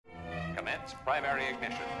Commence primary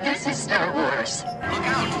ignition. This is Star Wars. Look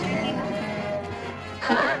out!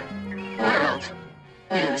 Core World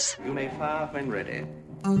News. You may fire when ready.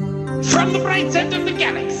 From the bright center of the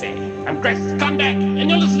galaxy, I'm Chris Kondak,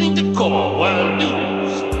 and you're listening to Core World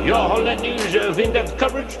News. Your whole news of in-depth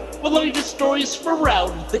coverage with the latest stories from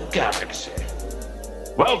around the galaxy.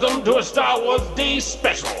 Welcome to a Star Wars Day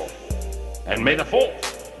special, and may the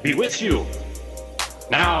 4th be with you.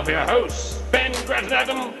 Now for your hosts, Ben, Grant, and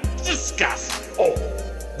Adam, to discuss all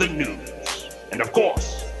the news. And of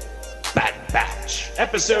course, Bad Batch,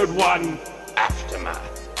 Episode 1,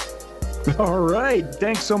 Aftermath. All right.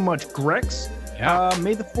 Thanks so much, Grex. Yeah.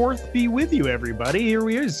 May the 4th be with you, everybody. Here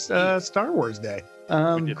we is Star Wars Day.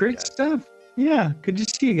 Great stuff. Yeah. Good to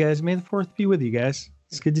see you guys. May the 4th be with you guys.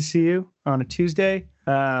 It's good to see you on a Tuesday.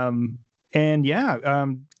 We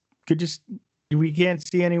can't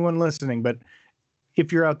see anyone listening, but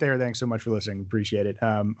if you're out there, thanks so much for listening. Appreciate it.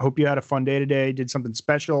 Hope you had a fun day today. Did something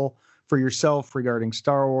special for yourself regarding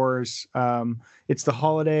Star Wars. It's the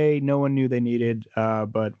holiday. No one knew they needed,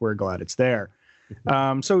 but we're glad it's there.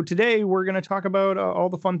 So today we're going to talk about all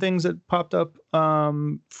the fun things that popped up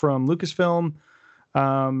from Lucasfilm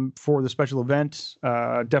for the special event.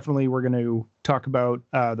 Definitely we're going to talk about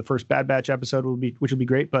the first Bad Batch episode, which will be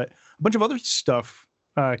great. But a bunch of other stuff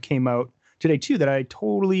came out today too that I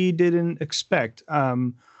totally didn't expect. A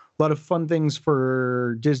lot of fun things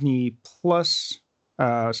for Disney Plus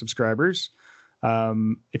subscribers.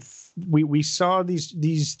 If we saw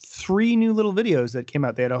these 3 new little videos that came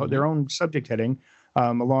out, they had their own subject heading,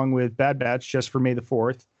 along with Bad Batch just for May the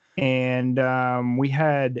 4th. And we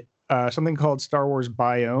had something called Star Wars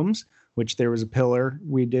Biomes, which there was a pillar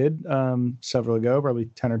we did several ago, probably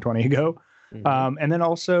 10 or 20 ago. And then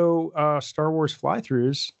also Star Wars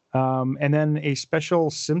fly-throughs, and then a special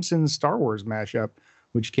Simpsons Star Wars mashup,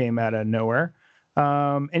 which came out of nowhere.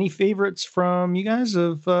 Any favorites from you guys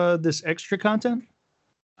of this extra content?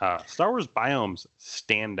 Star Wars Biomes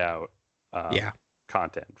standout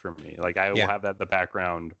content for me. Like I will have that in the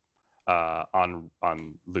background on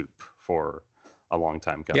loop for a long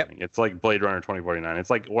time coming. Yep. It's like Blade Runner 2049. It's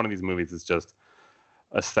like one of these movies that's just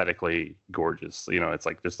aesthetically gorgeous. You know, it's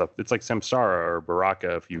like it's like Samsara or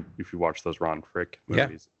Baraka if you watch those Ron Frick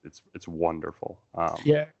movies. It's wonderful. Love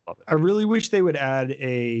it. I really wish they would add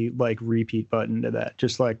a repeat button to that.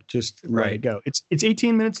 Just let it go. It's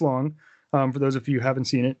 18 minutes long, for those of you who haven't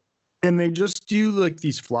seen it, and they just do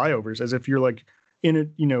these flyovers as if you're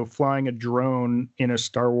in a flying a drone in a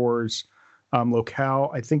Star Wars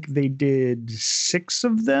locale. I think they did 6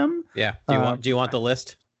 of them. Yeah. Do you want the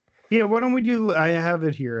list? Yeah, why don't we do? I have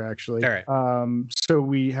it here actually. All right. So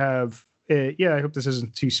we have. I hope this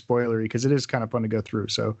isn't too spoilery because it is kind of fun to go through.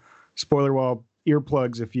 So, spoiler wall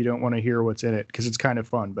earplugs if you don't want to hear what's in it because it's kind of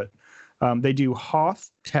fun. But they do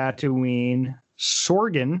Hoth, Tatooine,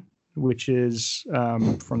 Sorgan, which is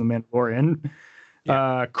from The Mandalorian,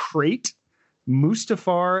 Crate,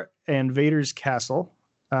 Mustafar, and Vader's Castle,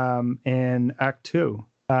 and Act 2.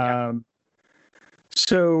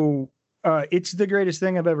 It's the greatest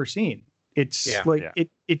thing I've ever seen. It's I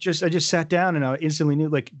just sat down and I instantly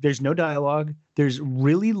knew there's no dialogue. There's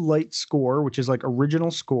really light score, which is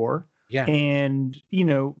original score. Yeah. And,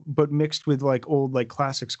 but mixed with old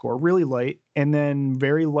classic score, really light, and then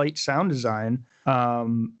very light sound design,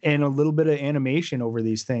 and a little bit of animation over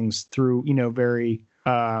these things through, very,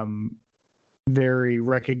 very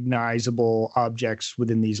recognizable objects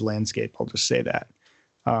within these landscape. I'll just say that.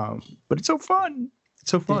 But it's so fun. It's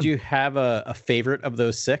so fun. Did you have a favorite of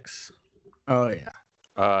those 6? Oh yeah.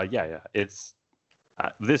 It's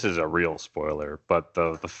this is a real spoiler, but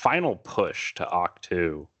the final push to Octo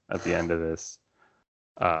 2 at the end of this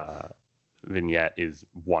vignette is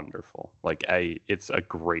wonderful. It's a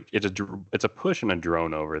push and a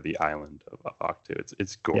drone over the island of Octo 2.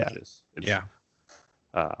 It's gorgeous.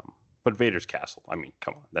 But Vader's Castle, I mean,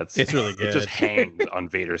 come on, it's really good. It just hangs on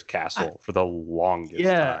Vader's Castle for the longest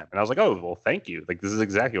time, and I was like, oh well, thank you. This is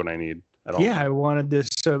exactly what I need. I wanted this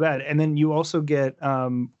so bad. And then you also get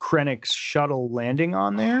Krennic's shuttle landing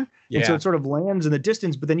on there, and so it sort of lands in the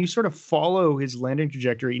distance, but then you sort of follow his landing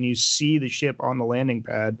trajectory, and you see the ship on the landing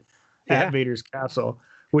pad at Vader's Castle,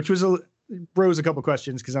 which rose a couple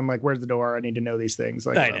questions because I'm like, where's the door? I need to know these things.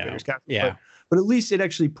 I know. Vader's Castle. Yeah. But at least it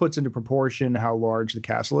actually puts into proportion how large the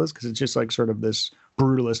castle is, because it's just sort of this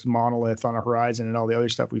brutalist monolith on a horizon and all the other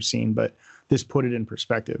stuff we've seen. But this put it in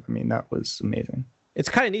perspective. I mean, that was amazing. It's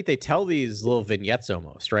kind of neat. They tell these little vignettes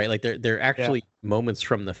almost, right? They're actually moments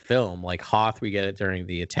from the film. Like Hoth, we get it during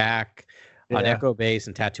the attack on Echo Base,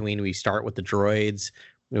 and Tatooine, we start with the droids.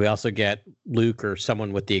 We also get Luke or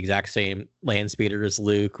someone with the exact same land speeder as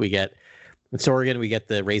Luke. We get In Sorgan, we get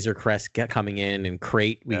the Razor Crest coming in, and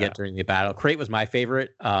Crate we get during the battle. Crate was my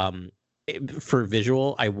favorite for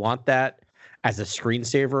visual. I want that as a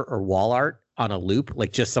screensaver or wall art on a loop,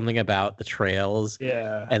 like just something about the trails.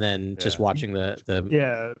 Yeah. And then just watching the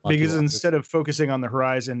because instead of focusing on the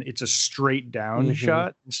horizon, it's a straight down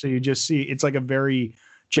shot. So you just see it's like a very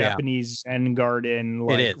Japanese Zen garden,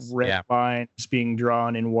 like red vines being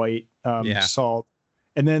drawn in white salt.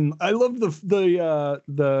 And then I love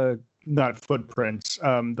the not footprints,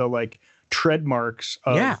 the like tread marks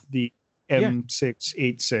of the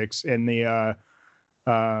M686 and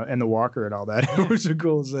the walker and all that. It was a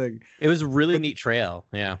cool thing. It was a really neat trail.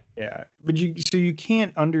 Yeah. But you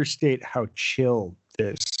can't understate how chill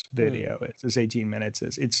this video is. This 18 minutes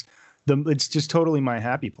is. It's just totally my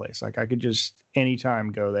happy place. Like I could just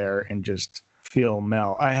anytime go there and just feel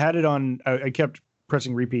Mel. I had it on. I kept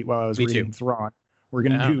pressing repeat while I was reading Thrawn. We're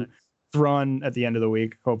gonna do Thrawn at the end of the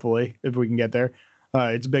week, hopefully, if we can get there.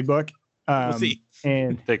 It's a big book. We'll see.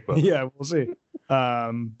 And big book. Yeah, we'll see.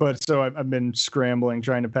 But so I've been scrambling,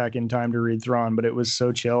 trying to pack in time to read Thrawn, but it was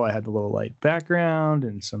so chill. I had the little light background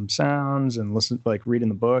and some sounds and reading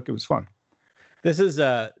the book. It was fun. This is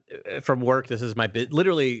from work. This is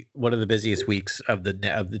literally one of the busiest weeks of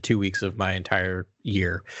the 2 weeks of my entire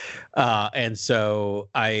year, and so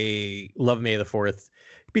I love May the 4th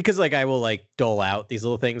because like I will like dole out these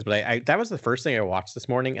little things. But I that was the first thing I watched this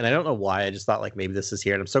morning, and I don't know why. I just thought like maybe this is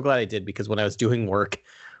here, and I'm so glad I did because when I was doing work,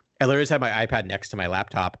 I literally just had my iPad next to my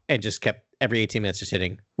laptop and just kept every 18 minutes just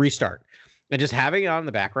hitting restart. And just having it on in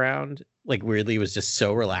the background, like weirdly, was just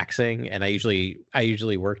so relaxing. And I usually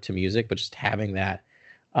work to music, but just having that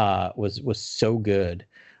was so good.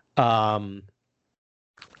 I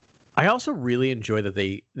also really enjoy that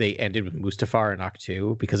they ended with Mustafar and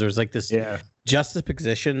Ahch-To because there was like this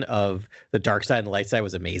juxtaposition of the dark side and the light side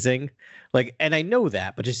was amazing. Like, and I know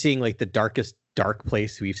that, but just seeing like the darkest dark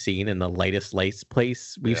place we've seen and the lightest light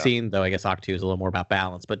place we've seen, though I guess Ahch-To is a little more about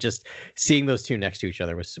balance, but just seeing those two next to each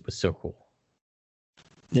other was so cool.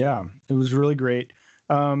 Yeah, it was really great.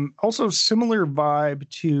 Also, similar vibe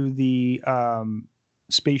to the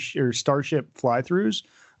space or starship fly-throughs.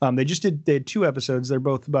 They had 2 episodes. They're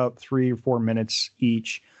both about 3 or 4 minutes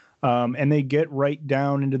each, and they get right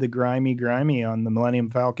down into the grimy on the Millennium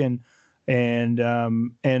Falcon, and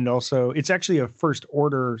also it's actually a First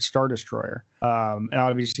Order Star Destroyer. And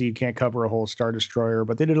obviously you can't cover a whole Star Destroyer,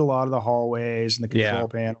 but they did a lot of the hallways and the control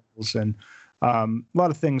panels and a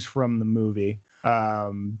lot of things from the movie.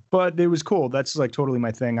 But it was cool. That's like totally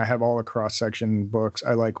my thing. I have all the cross-section books.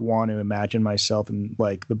 I like want to imagine myself in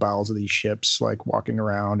like the bowels of these ships, like walking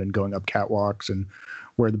around and going up catwalks and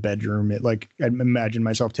where the bedroom, I imagine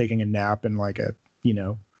myself taking a nap in like a,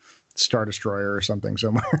 Star Destroyer or something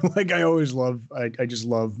somewhere. Like I just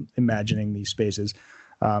love imagining these spaces.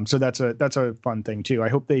 So that's a fun thing too. I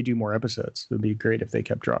hope they do more episodes. It would be great if they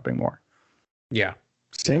kept dropping more. Yeah.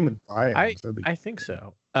 Same with Biomes. I think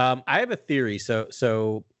so. I have a theory.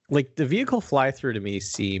 So like the vehicle fly through to me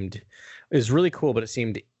is really cool, but it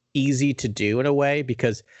seemed easy to do in a way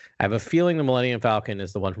because I have a feeling the Millennium Falcon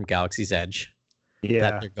is the one from Galaxy's Edge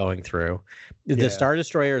that they're going through. The Star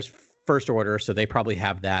Destroyer is First Order, so they probably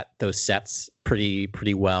have those sets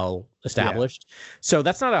pretty well established. Yeah. So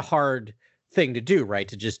that's not a hard thing to do, right?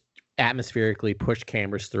 To just atmospherically push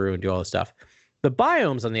cameras through and do all this stuff. The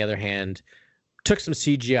Biomes, on the other hand, took some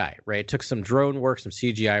CGI, right? Took some drone work, some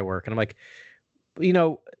CGI work. And I'm like,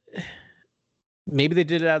 maybe they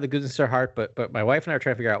did it out of the goodness of their heart, but my wife and I are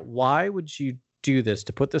trying to figure out why would you do this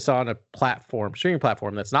to put this on a streaming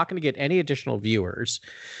platform that's not going to get any additional viewers.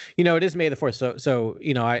 It is May the 4th. So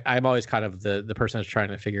I'm always kind of the person that's trying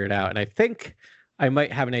to figure it out. And I think I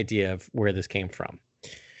might have an idea of where this came from.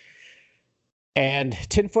 And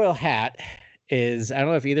Tinfoil Hat is, I don't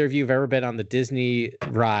know if either of you have ever been on the Disney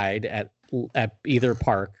ride at either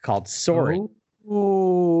park called Soarin'.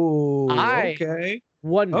 Oh, I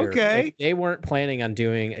wonder if they weren't planning on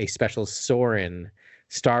doing a special Soarin'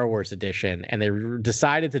 Star Wars edition, and they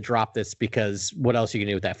decided to drop this because what else are you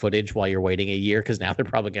gonna do with that footage while you're waiting a year? Because now they're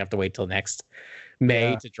probably gonna have to wait till next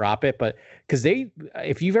May to drop it. But because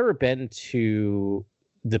if you've ever been to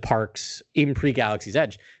the parks, even pre-Galaxy's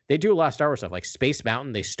Edge, they do a lot of Star Wars stuff. Like Space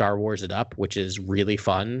Mountain, they Star Wars it up, which is really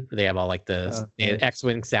fun. They have all like the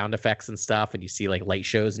X-Wing sound effects and stuff, and you see like light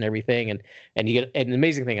shows and everything. And you get an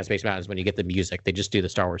amazing thing on Space Mountain is when you get the music. They just do the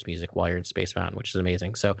Star Wars music while you're in Space Mountain, which is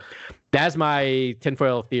amazing. So that's my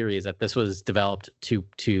tinfoil theory, is that this was developed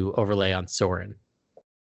to overlay on Soarin'.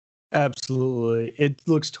 Absolutely. It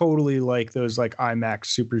looks totally like those like IMAX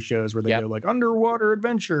super shows where they go like underwater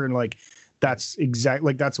adventure and like that's exactly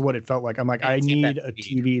like that's what it felt like. I'm like, I need a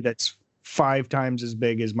TV that's 5 times as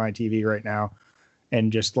big as my TV right now,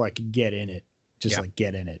 and just like get in it. Just like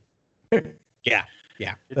get in it. Yeah.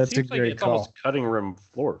 That's a great it's call. almost cutting room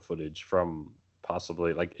floor footage from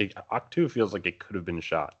possibly like Octu feels like it could have been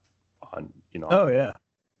shot on, Oh yeah.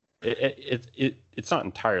 It's not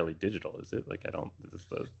entirely digital, is it? Like I don't.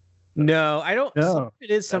 No, I don't. No. Some of it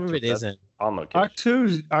is, some of it isn't. On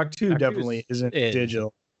location. Octu definitely isn't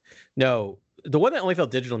digital. No, the one that only felt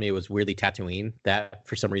digital to me was weirdly Tatooine. That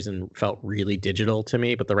for some reason felt really digital to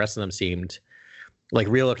me, but the rest of them seemed like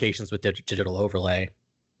real locations with digital overlay.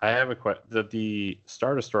 I have a question. The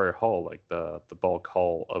Star Destroyer hull, like the bulk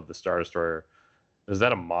hull of the Star Destroyer, was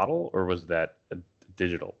that a model or was that a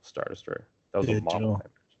digital Star Destroyer? That was digital. A model.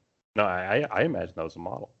 No, I imagine that was a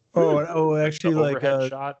model. Oh, actually, the like overhead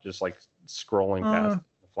shot, just like scrolling past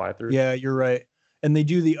the fly through. Yeah, you're right. And they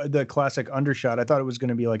do the classic undershot. I thought it was going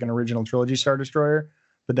to be like an original trilogy Star Destroyer,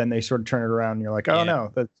 but then they sort of turn it around, and you're like, oh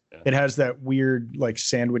no, it has that weird like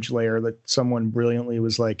sandwich layer that someone brilliantly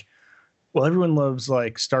was like, well, everyone loves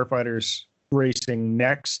like starfighters racing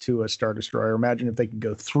next to a Star Destroyer. Imagine if they could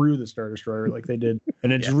go through the Star Destroyer like they did.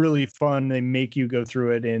 And it's really fun. They make you go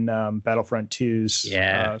through it in Battlefront 2's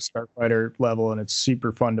Starfighter level, and it's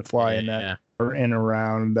super fun to fly in that or in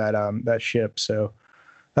around that ship. So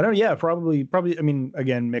I don't know. Yeah, probably. I mean,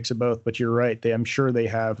 again, mix of both. But you're right. I'm sure they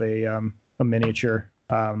have a miniature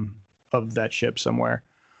of that ship somewhere.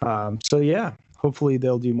 So yeah, hopefully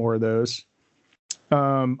they'll do more of those.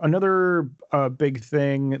 Another big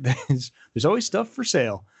thing is there's always stuff for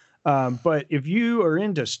sale. But if you are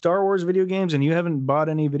into Star Wars video games and you haven't bought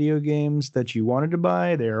any video games that you wanted to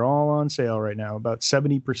buy, they're all on sale right now, about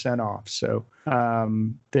 70% off. So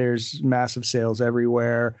there's massive sales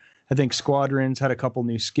everywhere. I think Squadrons had a couple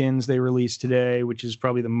new skins they released today, which is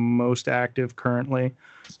probably the most active currently.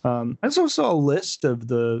 I also saw a list of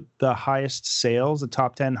the highest sales, the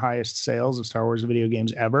top 10 highest sales of Star Wars video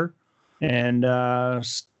games ever. And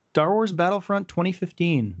Star Wars Battlefront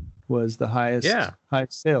 2015 was the highest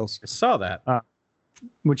sales. I saw that.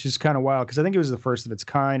 Which is kind of wild because I think it was the first of its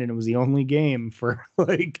kind and it was the only game for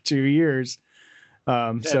like 2 years.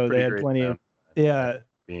 So they had plenty of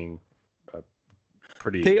being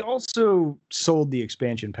pretty. They also sold the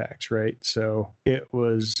expansion packs, right? So it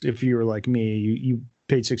was, if you were like me, you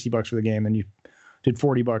paid $60 for the game and you did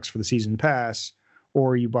 $40 for the season pass,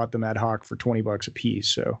 or you bought them ad hoc for $20 a piece.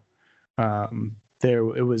 So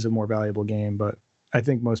it was a more valuable game, but I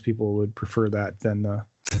think most people would prefer that than the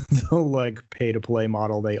like pay to play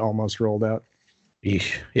model they almost rolled out.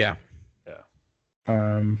 Yeah.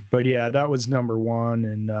 But yeah, that was number one.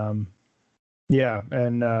 And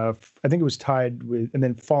I think it was tied with, and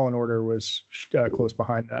then Fallen Order was close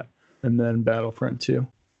behind that. And then Battlefront 2,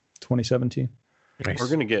 2017. Nice. We're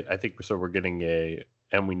getting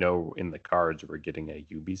and we know in the cards we're getting a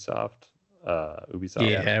Ubisoft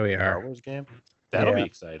yeah, we are. Star Wars game. That'll be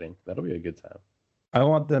exciting. That'll be a good time. I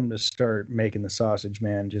want them to start making the sausage,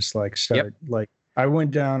 man. Just like like I went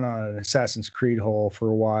down on an Assassin's Creed hole for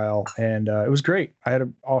a while, and it was great. I had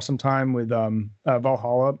an awesome time with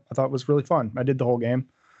Valhalla. I thought it was really fun. I did the whole game,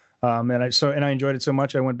 and I enjoyed it so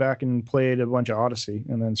much. I went back and played a bunch of Odyssey,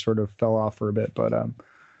 and then sort of fell off for a bit. But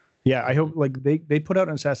yeah, I hope like they put out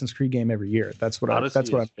an Assassin's Creed game every year. That's what I'm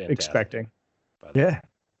expecting. Yeah.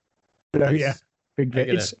 Yeah.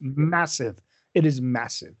 It's massive. It is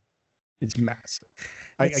massive. It's massive.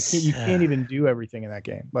 You can't even do everything in that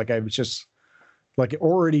game. Like I was just like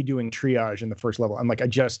already doing triage in the first level. I'm like, I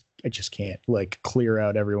just can't like clear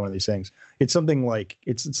out every one of these things. It's something like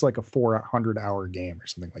it's like a 400-hour game or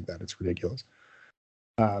something like that. It's ridiculous.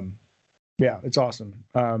 Yeah, it's awesome.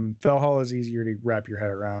 Valhalla is easier to wrap your head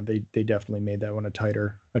around. They definitely made that one a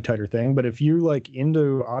tighter thing. But if you're like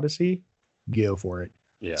into Odyssey, go for it.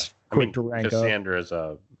 Yeah, it's quick to rank Cassandra is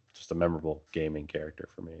just a memorable gaming character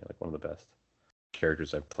for me. Like one of the best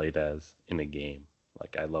characters I've played as in a game.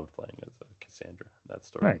 Like I loved playing as Cassandra. That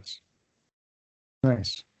story.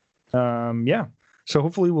 Nice. Yeah. So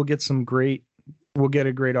hopefully we'll get a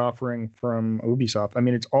great offering from Ubisoft. I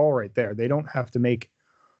mean, it's all right there. They don't have to they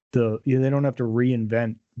don't have to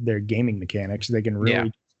reinvent their gaming mechanics. They can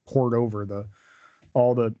really port over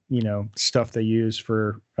all the stuff they use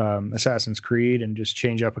for Assassin's Creed and just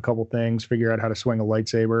change up a couple things, figure out how to swing a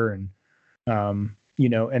lightsaber, and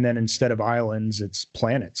and then instead of islands, it's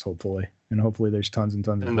planets, hopefully. And hopefully there's tons and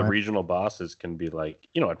tons of the regional bosses can be like,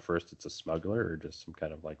 at first it's a smuggler or just some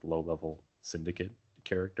kind of like low level syndicate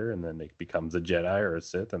character, and then it becomes a Jedi or a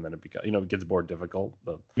Sith, and then it becomes it gets more difficult.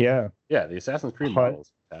 But the Assassin's Creed model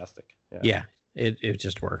is fantastic. Yeah, it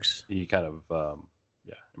just works. You kind of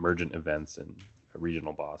emergent events and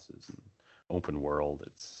regional bosses and open world.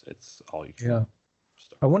 It's all you can.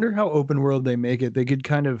 I wonder how open world they make it. They could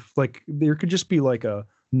kind of like there could just be like a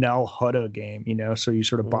Nal Hutta game, so you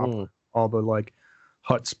sort of bop all the like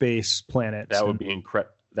hut space planets. That would be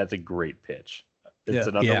incredible. That's a great pitch. It's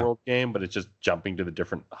an underworld game, but it's just jumping to the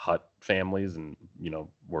different hut families and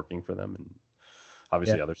working for them, and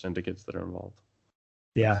obviously other syndicates that are involved.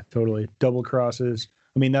 Yeah, totally. Double crosses.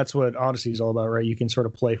 I mean, that's what Odyssey is all about, right? You can sort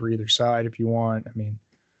of play for either side if you want. I mean,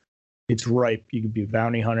 it's ripe. You could be a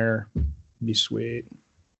bounty hunter. It'd be sweet.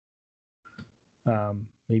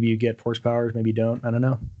 Maybe you get force powers, maybe you don't. I don't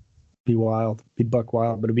know. Be wild. Be buck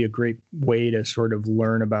wild. But it'd be a great way to sort of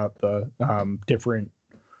learn about the different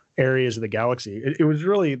areas of the galaxy. It was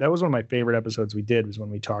really, that was one of my favorite episodes we did, was when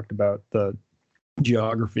we talked about the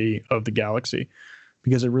geography of the galaxy,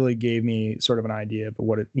 because it really gave me sort of an idea of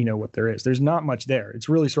what what there is. There's not much there. It's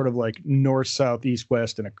really sort of like north, south, east,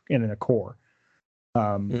 west, and in a core.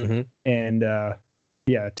 And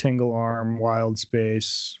Tingle Arm, Wild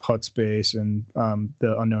Space, Hut Space, and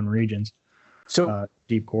the unknown regions. So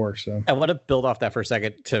deep core. So I want to build off that for a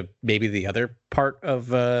second to maybe the other part of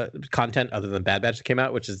content other than Bad Batch that came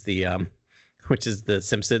out, which is the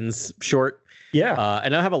Simpsons short. Yeah.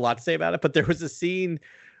 And I don't have a lot to say about it, but there was a scene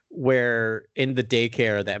where in the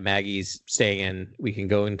daycare that Maggie's staying in, we can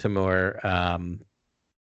go into more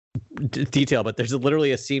detail, but there's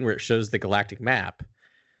literally a scene where it shows the galactic map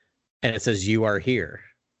and it says, "You are here."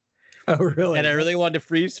 Oh, really? And I really wanted to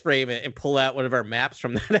freeze frame it and pull out one of our maps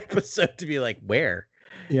from that episode to be like, where?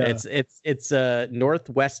 Yeah. It's a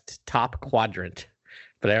northwest top quadrant,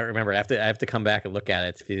 but I don't remember. I have to come back and look at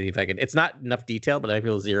it to see if I can. It's not enough detail, but I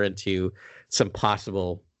feel zero into some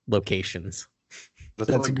possible locations. That's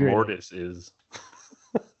like Mortis is.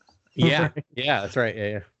 Yeah, that's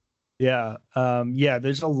right. Yeah.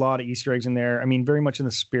 There's a lot of Easter eggs in there. I mean, very much in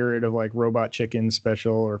the spirit of like Robot Chicken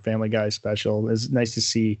special or Family Guy special. It's nice to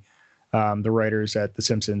see the writers at The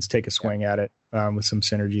Simpsons take a swing at it with some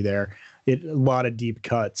synergy there. A lot of deep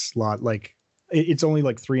cuts. It's only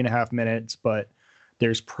like 3.5 minutes, but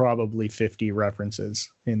there's probably 50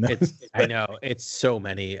 references in that. I know, it's so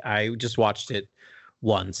many. I just watched it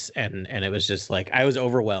once and it was just like I was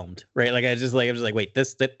overwhelmed, right? Like I was just like wait,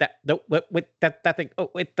 this that no, wait, that thing, oh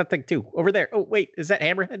wait, that thing too over there, oh wait, is that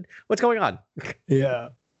Hammerhead? What's going on? Yeah.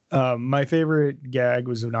 My favorite gag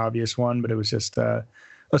was an obvious one, but it was just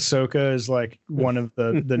Ahsoka is like one of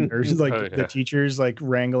the nurses, like the teachers, like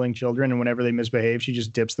wrangling children, and whenever they misbehave, she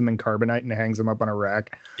just dips them in carbonite and hangs them up on a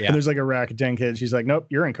rack. Yeah. And there's like a rack of 10 kids. She's like, nope,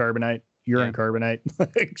 you're in carbonite. You're in carbonite.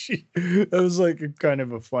 Like that was like a kind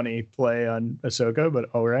of a funny play on Ahsoka, but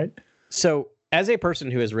all right. So as a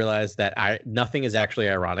person who has realized that nothing is actually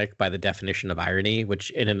ironic by the definition of irony,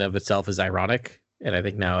 which in and of itself is ironic, and I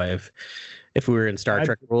think now if we were in Star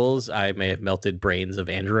Trek rules, I may have melted brains of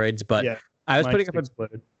androids, but I was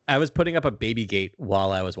putting up a baby gate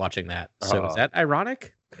while I was watching that. So is that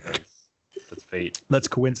ironic? That's fate. That's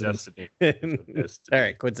coincidence. All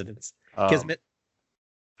right, coincidence. Kismet.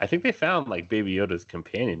 I think they found like Baby Yoda's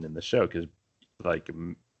companion in the show, because like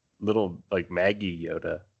little like Maggie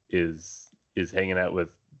Yoda is hanging out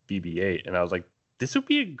with BB-8, and I was like, this would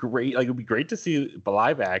be it would be great to see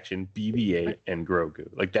live action BB-8 and Grogu.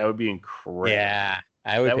 Like that would be incredible. Yeah,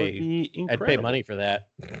 I'd pay money for that.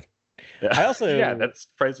 Yeah. I also that's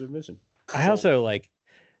price of admission. I also like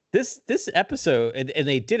this episode, and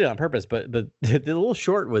they did it on purpose, but the little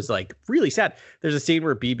short was like really sad. There's a scene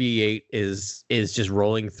where BB-8 is just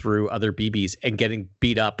rolling through other BBs and getting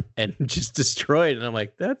beat up and just destroyed, and I'm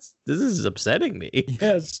like, this is upsetting me.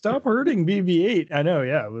 Yeah, stop hurting BB-8. I know.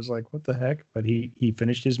 Yeah, it was like, what the heck? But he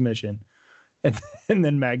finished his mission, and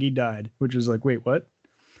then Maggie died, which was like, wait, what?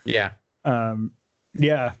 Yeah.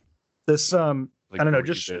 Yeah. This I don't know,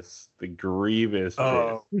 just the Grievous.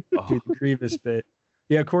 Oh, dude, the Grievous bit.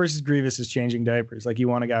 Yeah, of course, Grievous is changing diapers. Like you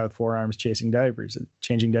want a guy with 4 arms changing diapers. It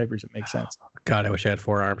makes sense. God, I wish I had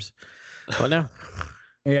 4 arms. But no.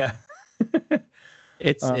 Yeah.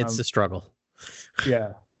 It's a struggle.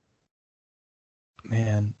 Yeah.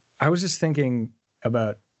 Man, I was just thinking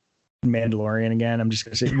about Mandalorian again. I'm just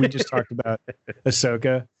gonna say we just talked about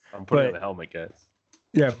Ahsoka. I'm putting on the helmet, guys.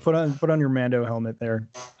 Yeah, put on your Mando helmet there,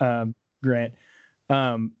 Grant. If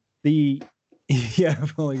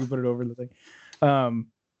only you put it over the thing.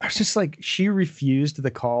 I was just like, she refused the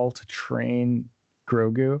call to train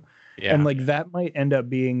Grogu. Yeah. And like that might end up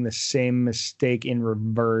being the same mistake in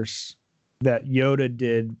reverse that Yoda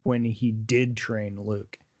did when he did train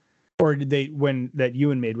Luke. Or did that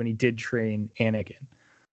Ewan made when he did train Anakin.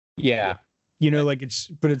 Yeah. Like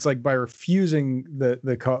it's like by refusing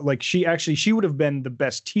the call, like she would have been the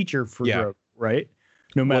best teacher for Grogu, right?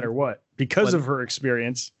 No matter what, because of her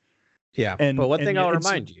experience. Yeah. But one thing I'll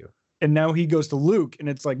remind you and now he goes to Luke, and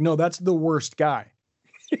it's like, no, that's the worst guy.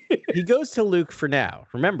 He goes to Luke for now.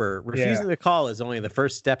 Remember, refusing the call is only the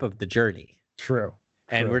first step of the journey. True.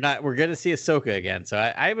 And we're going to see Ahsoka again. So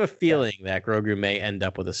I have a feeling that Grogu may end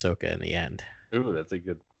up with Ahsoka in the end. Ooh, that's a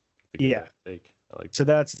good take. I like so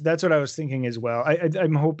that's what I was thinking as well.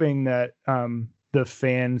 I'm hoping that the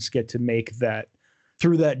fans get to make that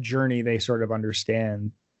through that journey. They sort of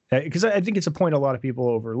understand, because I think it's a point a lot of people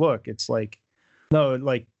overlook. It's like, no,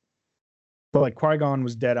 like, but like Qui-Gon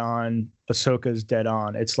was dead on, Ahsoka's dead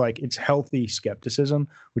on. It's like, it's healthy skepticism,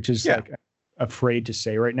 which is like afraid to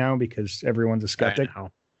say right now because everyone's a skeptic.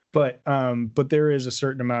 But there is a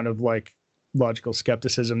certain amount of like logical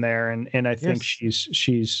skepticism there, and I think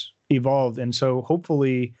she's evolved, and so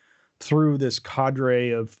hopefully through this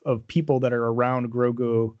cadre of people that are around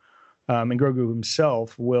Grogu, and Grogu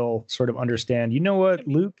himself will sort of understand, you know what,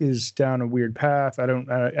 Luke is down a weird path.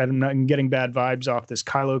 I'm not getting bad vibes off this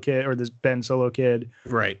Kylo kid or this Ben Solo kid.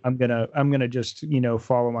 Right. I'm gonna just,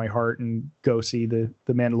 follow my heart and go see the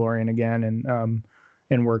Mandalorian again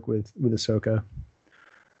and work with Ahsoka.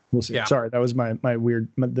 We'll see. Yeah. Sorry, that was my weird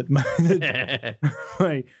my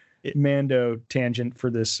Mando tangent for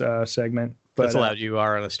this segment. But that's allowed. You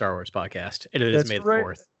are on a Star Wars podcast. It is May the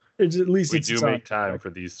 4th. It's at least we do make time for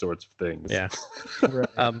these sorts of things. Yeah.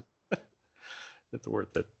 It's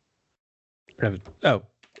worth it.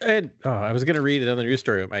 I was gonna read another news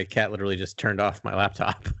story, but my cat literally just turned off my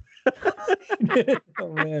laptop.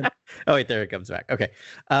 Oh man. Oh wait, there it comes back. Okay.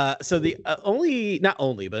 So the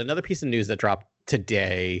but another piece of news that dropped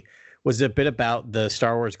today was a bit about the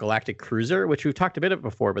Star Wars Galactic Cruiser, which we've talked a bit of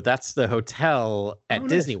before, but that's the hotel at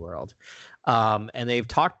Disney World. And they've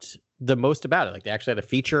talked the most about it. Like, they actually had a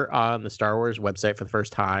feature on the Star Wars website for the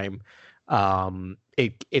first time.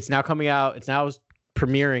 It's now coming out. It's now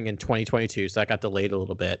premiering in 2022, so that got delayed a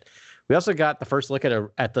little bit. We also got the first look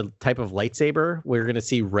at the type of lightsaber we're going to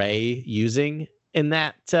see Rey using in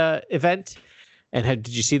that event. And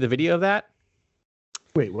did you see the video of that?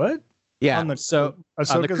 Wait, what? Yeah. On the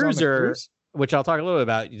cruiser, which I'll talk a little bit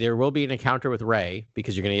about, there will be an encounter with Rey,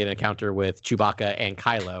 because you're going to get an encounter with Chewbacca and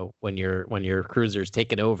Kylo when your cruiser's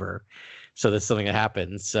taken over. So that's something that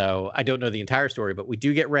happens. So I don't know the entire story, but we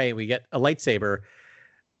do get Rey. We get a lightsaber,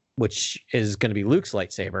 which is going to be Luke's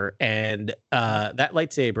lightsaber, and that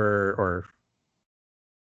lightsaber,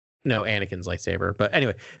 Anakin's lightsaber. But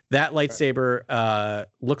anyway, that lightsaber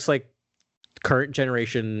looks like current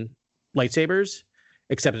generation lightsabers,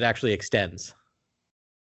 except it actually extends.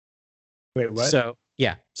 Wait, what? So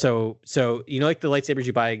like the lightsabers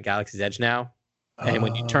you buy in Galaxy's Edge now, and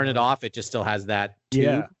when you turn it off, it just still has that tube.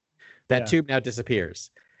 Yeah. That tube now disappears,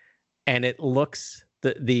 and it looks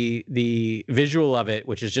the visual of it,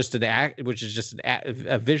 which is just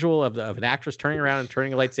a visual of an actress turning around and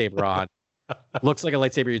turning a lightsaber on. Looks like a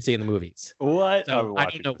lightsaber you'd see in the movies. What? So I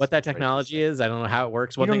don't know what that technology is. I don't know how it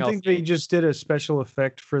works. You don't think they just did a special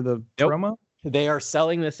effect for the promo? They are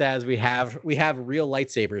selling this as we have real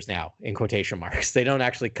lightsabers now, in quotation marks. They don't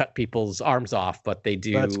actually cut people's arms off, but they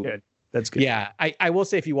do. That's good. Yeah. I will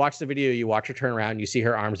say, if you watch the video, you watch her turn around, you see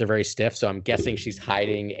her arms are very stiff. So I'm guessing she's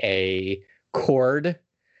hiding a cord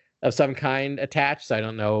of some kind attached. So I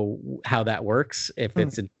don't know how that works. If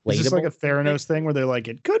it's inflatable. Is this like a Theranos thing where they're like,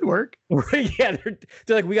 it could work? Yeah. They're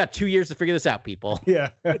like, we got 2 years to figure this out, people. Yeah.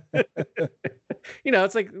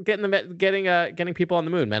 It's like getting people on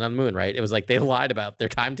the moon, men on the moon, right? It was like they lied about their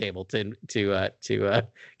timetable to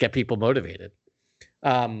get people motivated.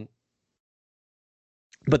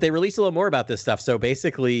 But they released a little more about this stuff. So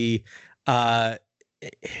basically,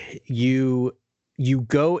 you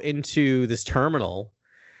go into this terminal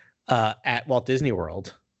at Walt Disney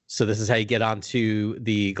World. So this is how you get onto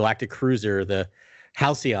the Galactic Cruiser, the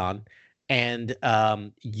Halcyon, and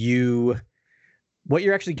what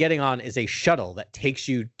you're actually getting on is a shuttle that takes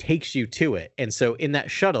you to it. And so in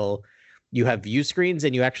that shuttle, you have view screens,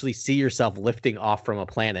 and you actually see yourself lifting off from a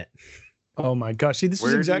planet. Oh my gosh! See, this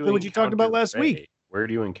is exactly what you talked about last week. Where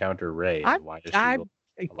do you encounter Rey? Why does she look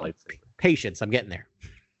a lightsaber? Patience, I'm getting there.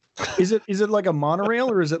 Is it like a monorail,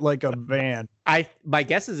 or is it like a van? My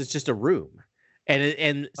guess is it's just a room,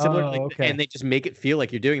 and similar, and they just make it feel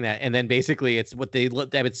like you're doing that. And then basically it's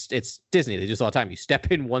Disney. They do this all the time. You step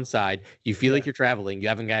in one side, you feel like you're traveling. You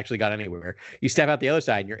haven't actually got anywhere. You step out the other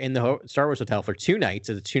side, and you're in the Star Wars hotel for 2 nights.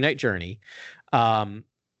 It's a 2-night journey,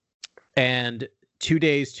 and 2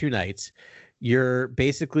 days, 2 nights. You're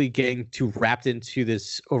basically getting wrapped into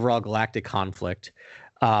this overall galactic conflict.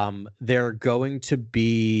 They're going to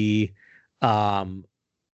be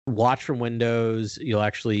watch from windows. You'll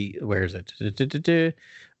actually, where is it?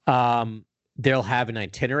 they'll have an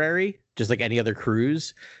itinerary just like any other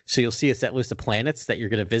cruise. So you'll see a set list of planets that you're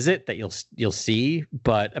going to visit that you'll see.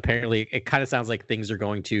 But apparently it kind of sounds like things are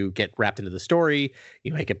going to get wrapped into the story.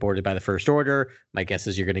 You might get boarded by the First Order. My guess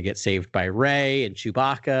is you're going to get saved by Rey and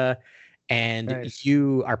Chewbacca. And nice.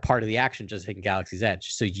 You are part of the action just like in Galaxy's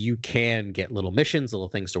Edge. So you can get little missions, little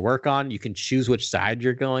things to work on. You can choose which side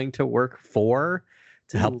you're going to work for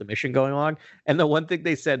to help the mission going along. And the one thing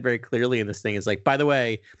they said very clearly in this thing is like, by the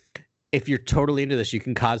way, if you're totally into this, you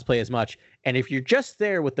can cosplay as much. And if you're just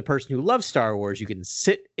there with the person who loves Star Wars, you can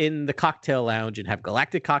sit in the cocktail lounge and have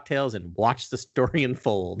galactic cocktails and watch the story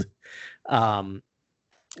unfold. But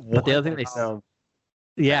the other thing they said,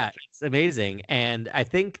 yeah, it's amazing. And I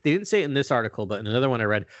think they didn't say it in this article, but in another one I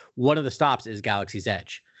read, one of the stops is Galaxy's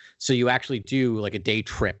Edge. So you actually do like a day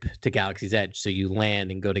trip to Galaxy's Edge. So you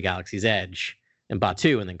land and go to Galaxy's Edge and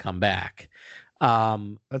Batuu and then come back.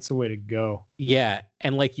 That's the way to go. Yeah.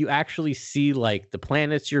 And like you actually see like the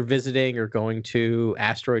planets you're visiting or going to,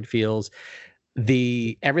 asteroid fields.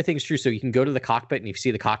 Everything's true. So you can go to the cockpit, and if you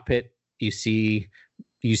see the cockpit, you see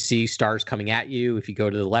stars coming at you. If you go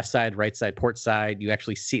to the left side, right side, port side, you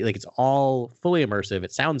actually see like it's all fully immersive.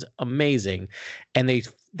 It sounds amazing. And they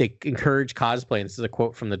encourage cosplay. And this is a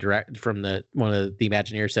quote from one of the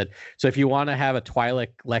Imagineers said, "So if you want to have a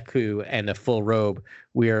Twi'lek Leku and a full robe,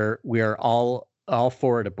 we are all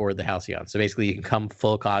for it aboard the Halcyon." So basically you can come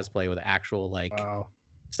full cosplay with actual like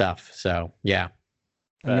stuff. So yeah.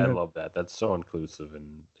 I love that. That's so inclusive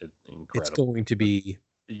and incredible. It's going to be,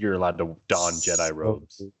 you're allowed to don Jedi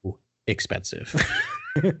robes. Expensive.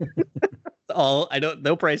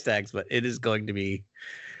 No price tags, but it is going to be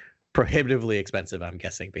prohibitively expensive, I'm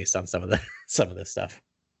guessing, based on some of this stuff.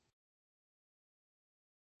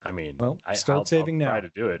 I mean, I'll saving now. Try to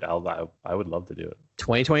do it. I would love to do it.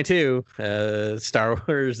 2022, Star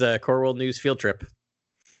Wars Core World News field trip.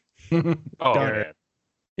 Oh man.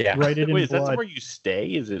 Yeah. Write it in Wait, is that blood. somewhere you stay?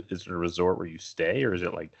 Is it a resort where you stay, or is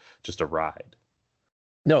it like just a ride?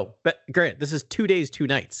 No, but Grant, this is 2 days, 2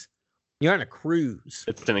 nights. You're on a cruise.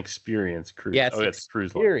 It's an experience cruise. Yeah, it's a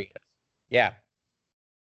cruise line. Yeah.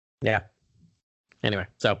 Yeah. Anyway,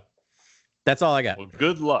 so that's all I got. Well,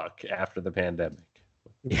 good luck after the pandemic.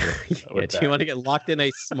 Yeah. Do you want to get locked in a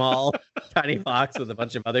small, tiny box with a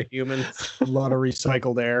bunch of other humans? A lot of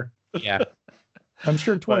recycled air. Yeah. I'm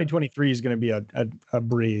sure 2023 is going to be a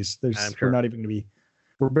breeze. We're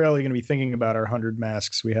barely going to be thinking about our 100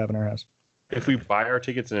 masks we have in our house. If we buy our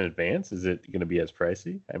tickets in advance, is it going to be as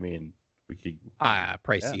pricey? I mean, we could.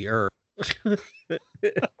 Pricier.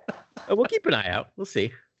 Yeah. We'll keep an eye out. We'll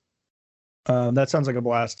see. That sounds like a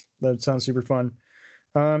blast. That sounds super fun.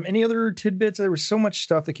 Any other tidbits? There was so much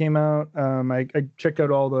stuff that came out. I checked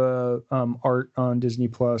out all the art on Disney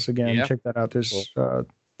Plus again. Yeah. Check that out. There's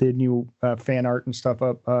the new fan art and stuff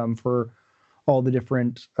up for all the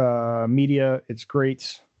different media. It's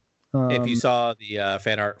great. If you saw the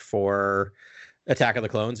fan art for Attack of the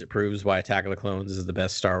Clones, it proves why Attack of the Clones is the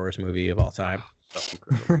best Star Wars movie of all time.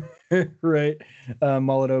 Right.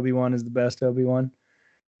 Mullet Obi-Wan is the best Obi-Wan.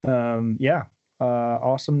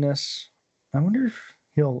 Awesomeness. I wonder if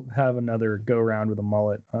he'll have another go around with a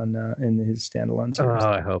mullet on in his standalone series. Oh,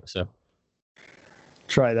 I hope so.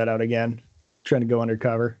 Try that out again. Trying to go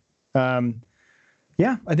undercover.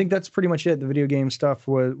 I think that's pretty much it. The video game stuff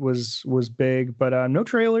was big, but no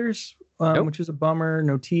trailers, Nope. which is a bummer.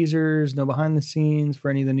 No teasers, no behind the scenes for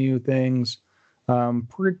any of the new things.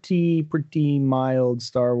 Pretty mild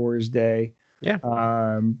Star Wars day. Yeah.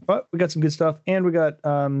 But we got some good stuff, and we got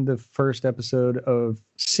the first episode of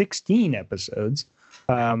 16 episodes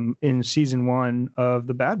in season 1 of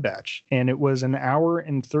The Bad Batch, and it was an hour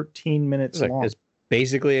and 13 minutes long. It's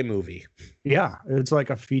basically a movie. Yeah, it's like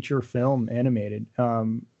a feature film animated,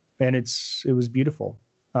 and it was beautiful.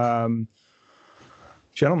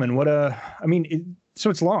 Gentlemen, so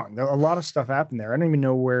it's long. A lot of stuff happened there. I don't even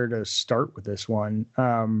know where to start with this one.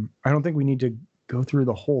 I don't think we need to go through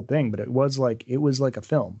the whole thing, but it was like a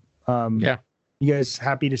film. Yeah. You guys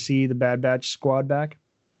happy to see the Bad Batch squad back?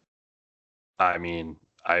 I mean,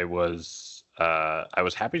 I was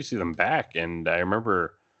happy to see them back, and I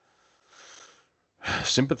remember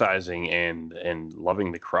sympathizing and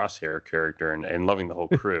loving the Crosshair character and loving the whole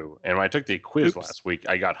crew. And when I took the quiz last week,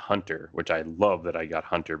 I got Hunter, which I love that I got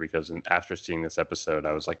Hunter, because after seeing this episode,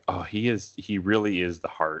 I was like, oh, he really is the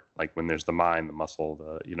heart. Like when there's the mind, the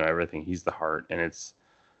muscle, everything, he's the heart. And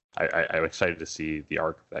I'm excited to see the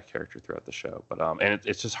arc of that character throughout the show. But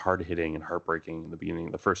it's just hard hitting and heartbreaking in the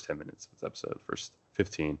beginning, the first 10 minutes of this episode, first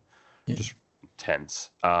 15, just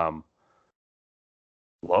tense.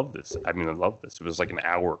 Love this. I love this. It was like an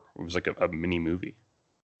hour. It was like a mini movie.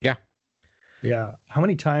 Yeah. Yeah. How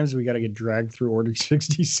many times do we got to get dragged through Order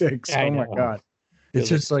 66? Oh my God. It's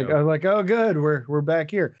just like, I'm like, oh, good. We're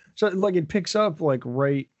back here. So like it picks up like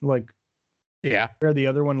right, like, yeah, where the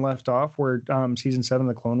other one left off, where season 7,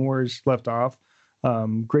 the Clone Wars left off.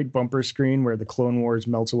 Great bumper screen where the Clone Wars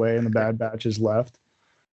melts away and the Bad Batch is left.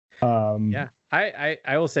 Yeah. I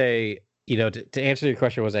will say, you know, to answer your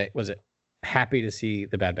question, was it happy to see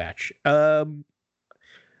the Bad Batch?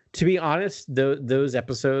 To be honest, those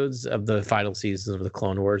episodes of the final seasons of the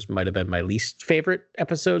Clone Wars might have been my least favorite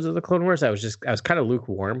episodes of the Clone Wars. I was kind of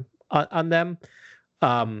lukewarm on them.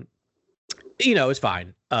 You know, it's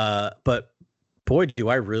fine. But boy, do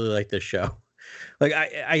I really like this show. Like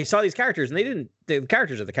I saw these characters, and the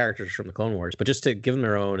characters are the characters from the Clone Wars, but just to give them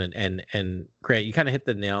their own and Grant, you kind of hit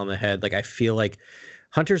the nail on the head. Like I feel like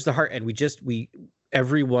Hunter's the heart, and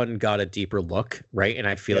everyone got a deeper look, right? And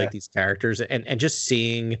I feel like these characters and just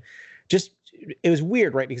seeing, it was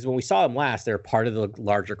weird, right? Because when we saw them last, they're part of the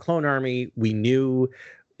larger clone army. We knew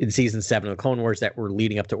in season 7 of the Clone Wars that we're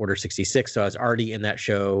leading up to Order 66, so I was already in that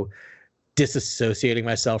show, disassociating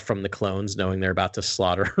myself from the clones, knowing they're about to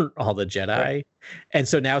slaughter all the Jedi. Right. And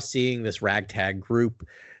so now seeing this ragtag group,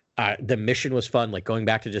 the mission was fun, like going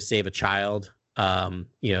back to just save a child. You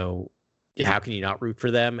know, how can you not root for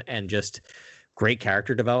them? And just great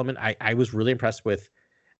character development. I was really impressed with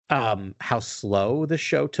how slow the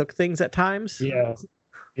show took things at times. Yeah.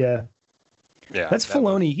 That's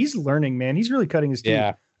Filoni. He's learning, man. He's really cutting his teeth.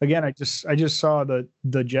 Yeah. Again, I just saw the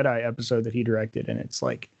Jedi episode that he directed, and it's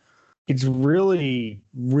like, it's really,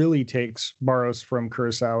 really takes Barros from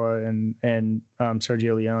Kurosawa and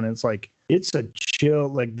Sergio Leone. It's like, it's a chill,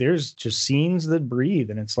 like there's just scenes that breathe.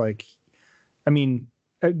 And it's like, I mean,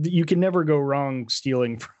 you can never go wrong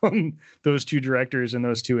stealing from those two directors and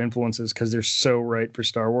those two influences, because they're so right for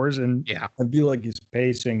Star Wars. And I feel like his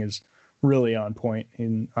pacing is really on point.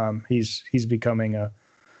 And he's becoming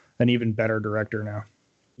an even better director now.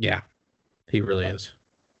 Yeah, he really is.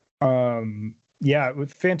 Yeah, it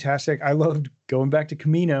was fantastic. I loved going back to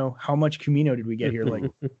Kamino. How much Kamino did we get here? Like,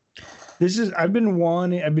 I've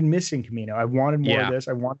been missing Kamino. I wanted more of this.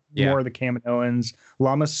 I want more of the Kaminoans.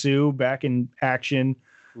 Lama Su back in action.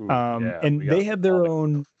 And they have their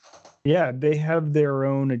own, they have their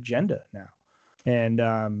own agenda now.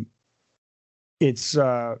 And it's and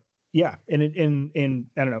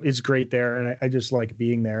I don't know, it's great there. And I just like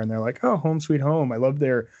being there. And they're like, oh, home sweet home. I love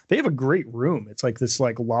they have a great room. It's like this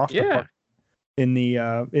like loft apartment in the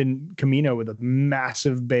in Kamino with a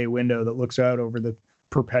massive bay window that looks out over the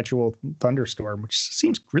perpetual thunderstorm, which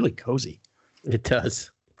seems really cozy. It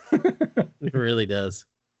does. It really does.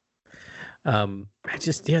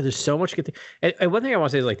 There's so much good thing. And one thing I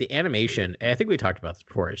want to say is like the animation, and I think we talked about this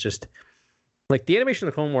before, it's just like the animation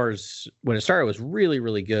of the Clone Wars when it started was really,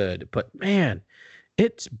 really good, but man,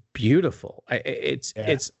 it's beautiful.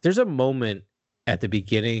 There's a moment at the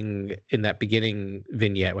beginning, in that beginning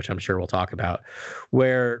vignette, which I'm sure we'll talk about,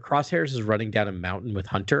 where Crosshairs is running down a mountain with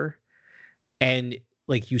Hunter, and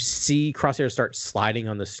like you see Crosshairs start sliding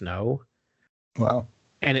on the snow. Wow.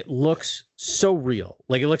 And it looks so real.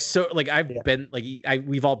 Like it looks so like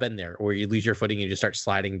we've all been there, where you lose your footing and you just start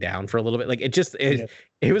sliding down for a little bit. Like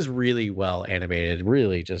it was really well animated,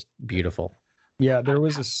 really just beautiful. Yeah, there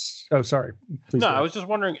was sorry. Please I was just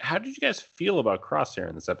wondering, how did you guys feel about Crosshair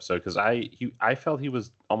in this episode? Because I felt he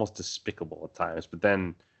was almost despicable at times, but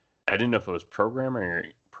then I didn't know if it was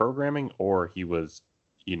programming or he was,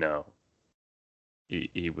 you know,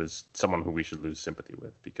 he was someone who we should lose sympathy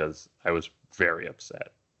with, because I was very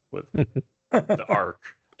upset with the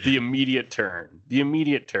arc. The immediate turn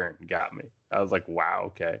got me. I was like, wow,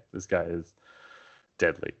 okay, this guy is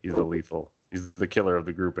deadly. He's the killer of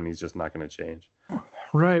the group, and he's just not going to change.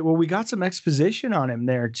 Right. Well, we got some exposition on him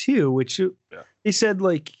there too, which he said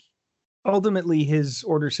like ultimately his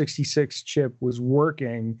Order 66 chip was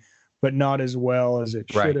working, but not as well as it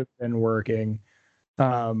should have been working.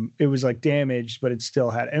 It was like damaged, but it still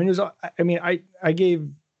had. I gave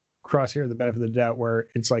Crosshair the benefit of the doubt, where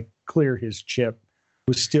it's like clear his chip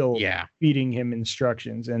was still feeding him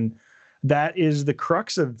instructions, and that is the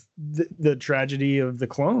crux of the tragedy of the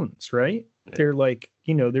clones, right? Yeah. They're like,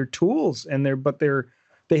 you know, they're tools, and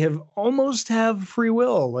they have almost have free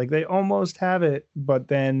will, like they almost have it, but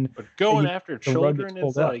going after children,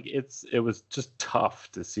 it's like it was just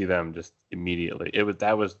tough to see them just immediately.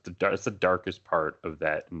 That's the darkest part of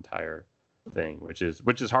that entire thing, which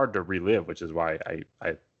is hard to relive, which is why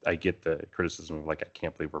I get the criticism of like, I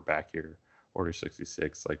can't believe we're back here, Order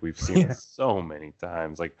 66. Like we've seen it so many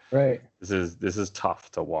times. Like this is tough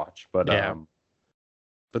to watch, but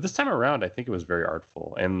this time around, I think it was very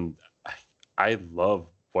artful, and I love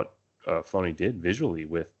what Filoni did visually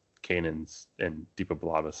with Kanan's and Deepa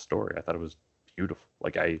Balaba's story. I thought it was beautiful.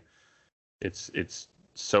 Like it's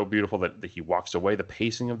so beautiful that he walks away. The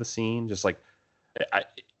pacing of the scene, just like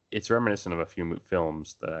it's reminiscent of a few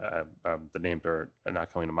films that the names are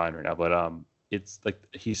not coming to mind right now. But it's like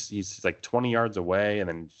he's like 20 yards away, and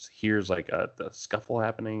then just hears like the scuffle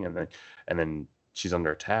happening, and then she's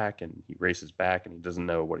under attack, and he races back, and he doesn't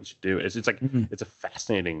know what he should do. It's like it's a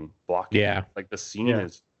fascinating blocking. Yeah, like the scene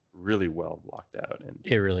is really well blocked out, and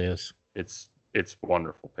it really is. It's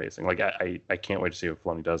wonderful pacing. Like I can't wait to see what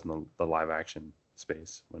Filoni does in the live action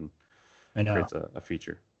space when he creates a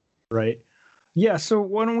feature. Right. Yeah. So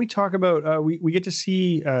why don't we talk about we get to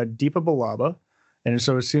see Deepa Balaba, and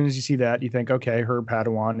so as soon as you see that, you think, okay, her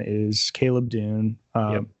Padawan is Caleb Dune,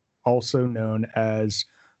 also known as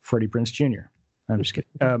Freddie Prinze Jr. I'm just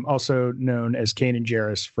kidding. Also known as Kanan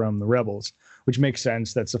Jarrus from the Rebels, which makes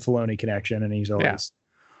sense. That's a Filoni connection, and he's always,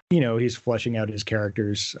 he's fleshing out his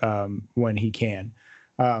characters when he can.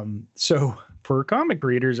 So for comic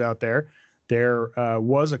readers out there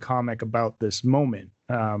was a comic about this moment,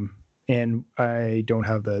 and I don't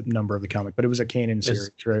have the number of the comic, but it was a Kanan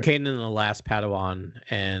series, right? Kanan and the Last Padawan,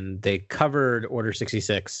 and they covered Order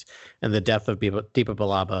 66 and the death of Deepa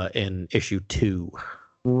Balaba in issue 2.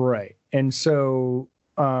 Right. And so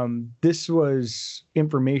this was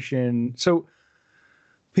information. So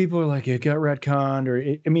people are like, it got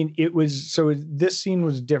retconned, this scene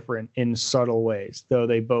was different in subtle ways, though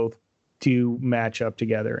they both do match up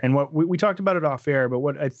together. And what we talked about it off air, but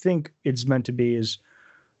what I think it's meant to be is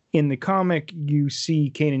in the comic, you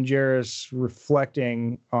see Kanan Jarrus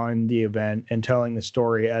reflecting on the event and telling the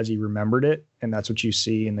story as he remembered it. And that's what you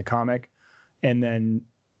see in the comic. And then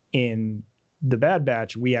in the Bad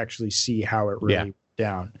Batch, we actually see how it really went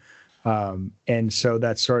down. And so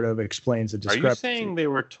that sort of explains the discrepancy. Are you saying they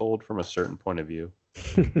were told from a certain point of view?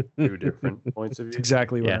 2 different points of view? That's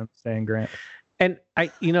exactly what I'm saying, Grant. And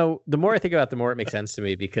the more I think about it, the more it makes sense to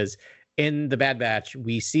me, because in the Bad Batch,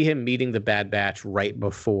 we see him meeting the Bad Batch right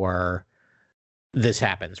before this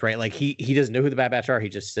happens, right? Like he doesn't know who the Bad Batch are. He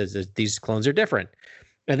just says that these clones are different.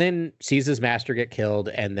 And then sees his master get killed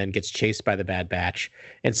and then gets chased by the Bad Batch.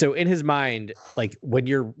 And so in his mind, like when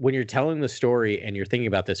you're telling the story and you're thinking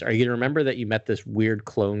about this, are you going to remember that you met this weird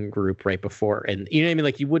clone group right before? And you know what I mean?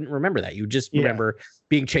 Like you wouldn't remember that. You just remember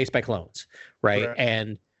being chased by clones, right?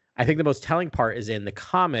 And I think the most telling part is in the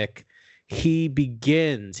comic, he's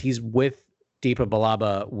with Deepa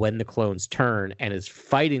Balaba when the clones turn and is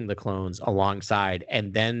fighting the clones alongside,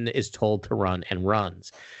 and then is told to run and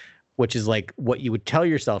runs, which is like what you would tell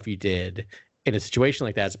yourself you did in a situation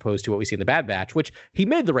like that, as opposed to what we see in the Bad Batch, which he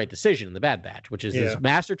made the right decision in the Bad Batch, which is his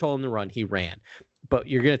master told him to run, he ran. But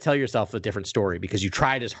you're going to tell yourself a different story because you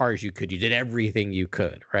tried as hard as you could. You did everything you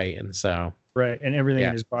could, right? And so... Right, and everything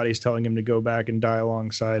in his body's telling him to go back and die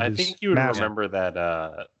alongside his think you would remember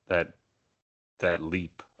that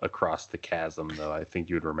leap across the chasm, though. I think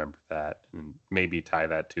you would remember that and maybe tie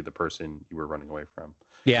that to the person you were running away from.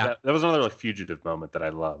 Yeah. That was another fugitive moment that I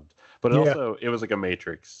loved. But also, it was like a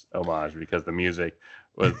Matrix homage because the music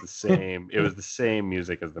was the same. It was the same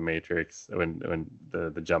music as the Matrix when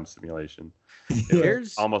the jump simulation. It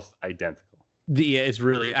was almost identical. It's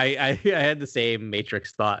really I had the same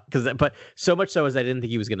Matrix thought but so much so as I didn't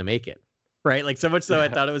think he was going to make it, right? Like so much so I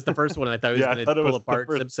thought it was the first one, and I thought he was going to pull apart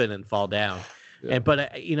Simpson and fall down,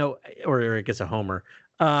 or I guess a Homer.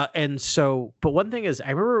 And so, but one thing is,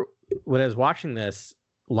 I remember when I was watching this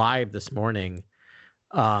live this morning,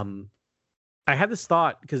 I had this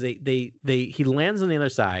thought because he lands on the other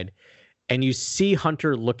side, and you see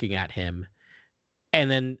Hunter looking at him, and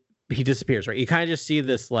then he disappears, right? You kind of just see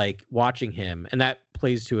this like watching him, and that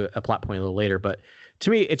plays to a plot point a little later. But to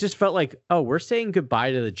me, it just felt like, oh, we're saying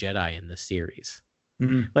goodbye to the Jedi in this series.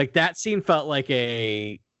 Mm-hmm. Like that scene felt like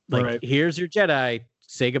here's your Jedi,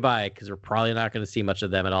 say goodbye, because we're probably not going to see much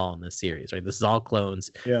of them at all in this series, right? This is all clones.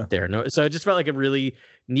 Yeah. So it just felt like a really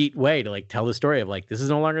neat way to like tell the story of like, this is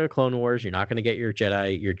no longer the Clone Wars. You're not going to get your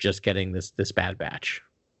Jedi. You're just getting this Bad Batch.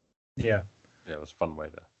 Yeah. Yeah, it was a fun way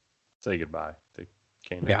to say goodbye to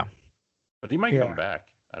Kanan. Yeah. But he might come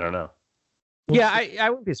back. I don't know. Yeah, I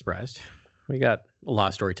wouldn't be surprised. We got a lot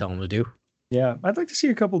of storytelling to do. Yeah, I'd like to see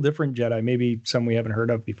a couple different Jedi, maybe some we haven't heard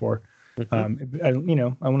of before. Mm-hmm.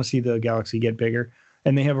 I want to see the galaxy get bigger,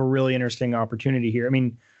 and they have a really interesting opportunity here. I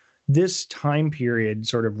mean, this time period,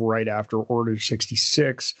 sort of right after Order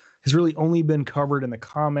 66, has really only been covered in the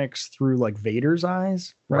comics through like Vader's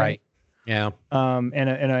eyes, right? Yeah. And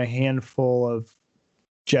a handful of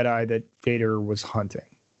Jedi that Vader was hunting.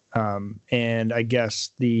 And I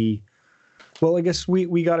guess we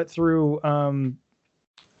got it through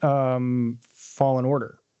Fallen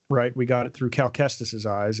Order, right? We got it through Cal Kestis's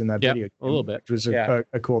eyes in that video, a little bit, which was a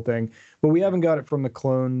cool thing. But we haven't got it from the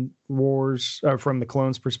Clone Wars, from the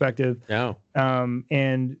clones' perspective. No.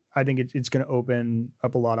 And I think it's going to open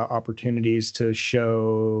up a lot of opportunities to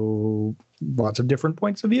show lots of different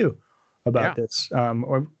points of view about this.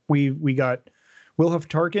 We got Wilhuff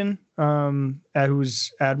Tarkin,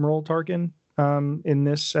 who's Admiral Tarkin in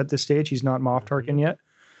this at this stage. He's not Moff Tarkin yet.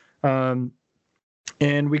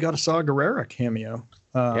 And we got a Saw Gerrera cameo.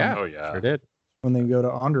 Sure did. When they go to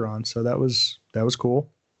Onderon, so that was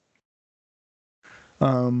cool.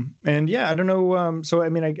 And yeah, I don't know. So I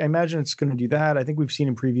mean, I imagine it's going to do that. I think we've seen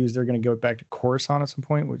in previews they're going to go back to Coruscant at some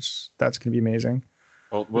point, which that's going to be amazing.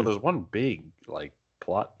 Well, there's one big like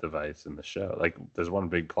plot device in the show. Like, there's one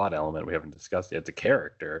big plot element we haven't discussed yet. It's a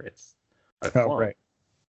character. It's a clone. Right.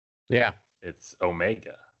 Yeah. It's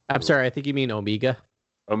Omega. I'm sorry. I think you mean Omega.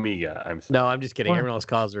 Omega. I'm sorry. No, I'm just kidding. Everyone else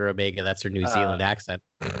calls her Omega. That's her New Zealand accent.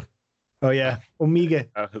 Oh yeah, Omega.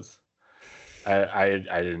 I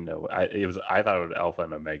didn't know. I thought it was Alpha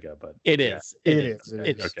and Omega, but it is. It is.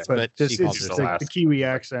 Okay. But it's just like the Kiwi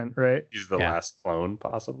accent, right? He's the last clone,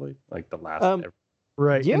 possibly, like the last.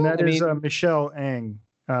 Right. Yeah, and that is Michelle Ang.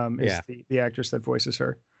 Is the actress that voices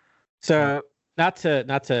her. So not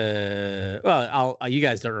to. Well, you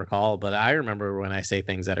guys don't recall, but I remember when I say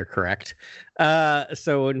things that are correct.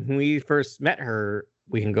 So when we first met her.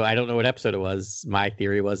 We can go. I don't know what episode it was. My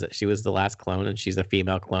theory was that she was the last clone, and she's a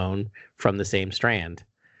female clone from the same strand.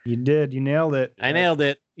 You did. You nailed it. I nailed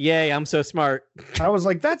it. Yay! I'm so smart. I was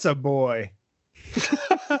like, "That's a boy."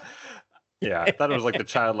 Yeah, I thought it was like the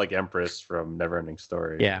childlike empress from Neverending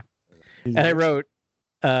Story. Yeah, and I wrote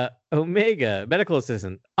Omega, medical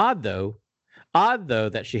assistant. Odd though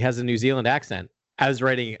that she has a New Zealand accent. I was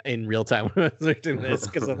writing in real time when I was reading this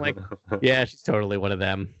because I'm like, yeah, she's totally one of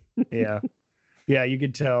them. Yeah. Yeah, you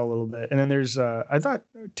could tell a little bit. And then there's, I thought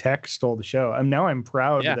Tech stole the show. I'm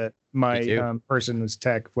proud that my person was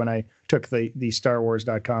Tech when I took the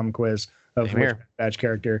StarWars.com quiz of which Badge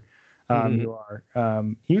character you are.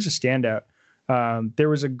 He was a standout.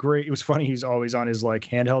 It was funny. He's always on his like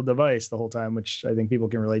handheld device the whole time, which I think people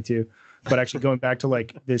can relate to. But actually going back to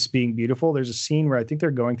like this being beautiful, there's a scene where I think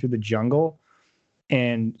they're going through the jungle.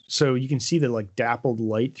 And so you can see the like dappled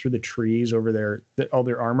light through the trees over all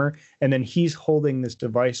their armor. And then he's holding this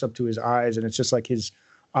device up to his eyes. And it's just like his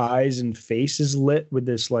eyes and face is lit with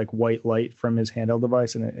this like white light from his handheld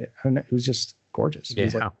device. And it was just gorgeous. It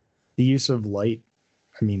was like the use of light,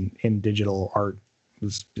 I mean, in digital art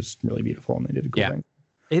was just really beautiful. And they did a cool thing.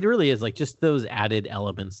 It really is like just those added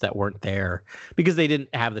elements that weren't there because they didn't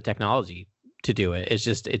have the technology to do it.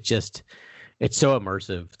 It's so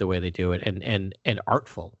immersive the way they do it and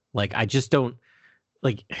artful. Like I just don't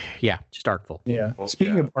like, just artful. Yeah. Well,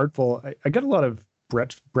 speaking of artful, I got a lot of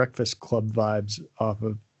Breakfast Club vibes off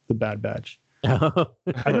of the Bad Batch. I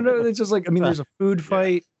don't know. It's just like, I mean, there's a food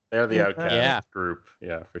fight. They're the outcast group.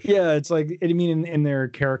 Yeah, for sure. Yeah. It's like, I mean, in their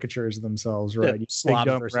caricatures of themselves, right? You Slob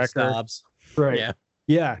versus Stobbs. Right. Yeah.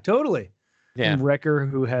 Yeah, totally. Yeah. And Wrecker,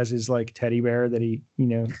 who has his like teddy bear that he,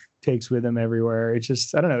 takes with him everywhere. It's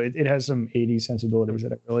just, I don't know. It has some 80s sensibilities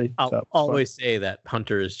that it really. I'll always say that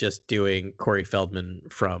Hunter is just doing Corey Feldman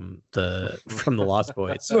from the Lost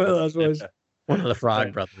Boys. One of the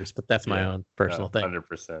Frog Brothers, but that's my own personal thing.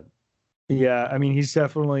 100%. Yeah, I mean, he's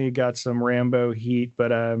definitely got some Rambo heat,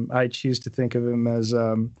 but I choose to think of him as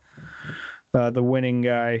the winning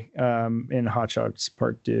guy in Hot Shots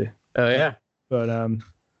Part 2. Oh yeah. But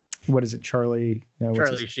what is it, Charlie? No,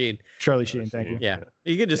 Charlie Sheen. Charlie Sheen, thank you. Yeah,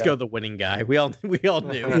 you could just go the winning guy. We all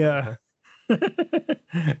knew. Yeah.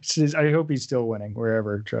 I hope he's still winning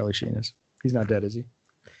wherever Charlie Sheen is. He's not dead, is he?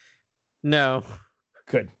 No.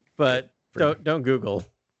 Good. But don't Google.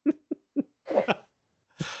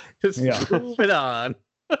 Just move it on.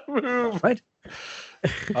 What?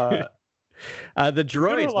 The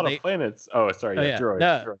droids. A lot of planets. Oh, sorry. Droids.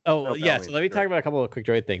 No. So let me talk about a couple of quick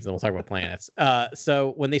droid things, and we'll talk about planets.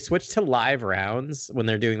 So when they switch to live rounds, when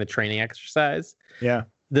they're doing the training exercise, the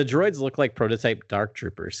droids look like prototype Dark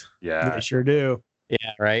Troopers. Yeah, they sure do.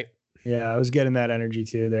 Yeah, right. Yeah, I was getting that energy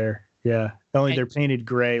too there. Yeah, only they're painted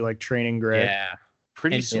gray, like training gray. Yeah,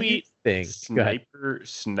 pretty sweet thing.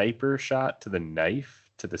 Sniper shot to the knife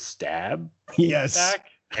to the stab. Yes.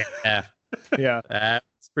 Yeah. Yeah.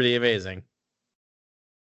 That's pretty amazing.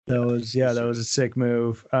 That was a sick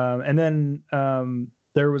move. And then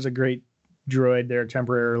there was a great droid there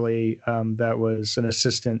temporarily that was an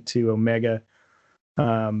assistant to Omega.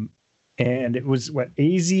 And it was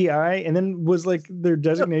AZI, and then was like their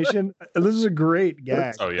designation. This is a great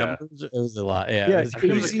gag. Oh yeah, it was a lot. Yeah,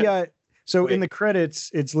 AZI. So in the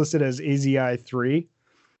credits, it's listed as AZI 3,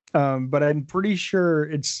 But I'm pretty sure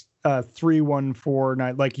it's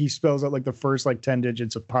 3149. Like he spells out like the first like 10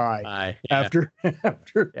 digits of pi after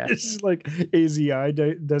his like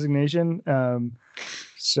AZI designation.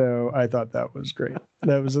 So I thought that was great.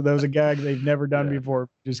 That was a gag they've never done before.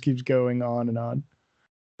 Just keeps going on and on.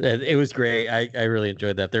 It was great. I really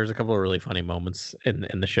enjoyed that. There's a couple of really funny moments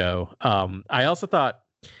in the show. I also thought,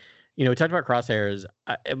 we talked about Crosshairs.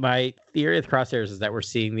 My theory with Crosshairs is that we're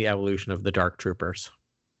seeing the evolution of the Dark Troopers.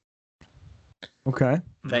 Okay.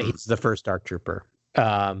 That he's the first Dark Trooper.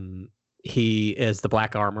 He is the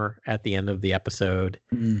black armor at the end of the episode.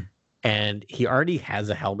 And he already has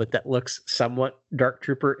a helmet that looks somewhat Dark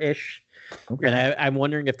Trooper-ish. Okay. And I'm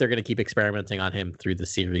wondering if they're going to keep experimenting on him through the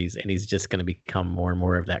series, and he's just going to become more and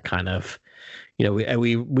more of that kind of,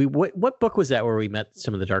 what book was that where we met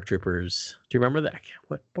some of the Dark Troopers? Do you remember that?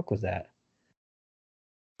 What book was that?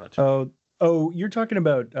 Oh, you're talking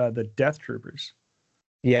about the Death Troopers.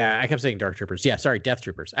 Yeah, I kept saying Dark Troopers. Yeah, sorry, Death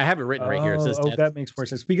Troopers. I have it written right here. It says Death. That makes more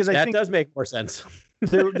sense because that does make more sense.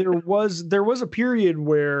 there was a period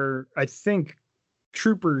where I think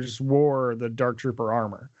troopers wore the Dark Trooper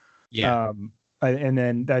armor. Yeah. And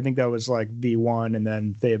then I think that was like V1, and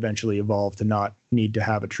then they eventually evolved to not need to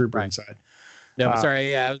have a trooper inside. No,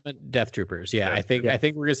 sorry. Yeah, I was meant Death Troopers. Yeah, I think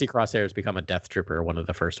we're gonna see Crosshairs become a Death Trooper, one of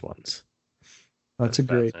the first ones. That's a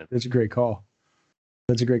great call.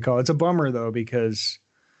 That's a great call. It's a bummer though because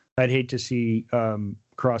I'd hate to see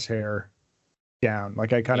Crosshair down.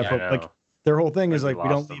 Like I kind of hope like their whole thing is like we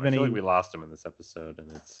don't leave any. I feel like we lost him in this episode, and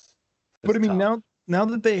it's but I mean now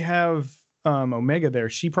that they have Omega there,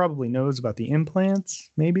 she probably knows about the implants,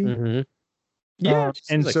 maybe. Mm-hmm. Yeah,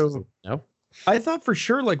 and so I thought for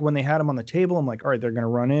sure, like when they had him on the table, I'm like, all right, they're going to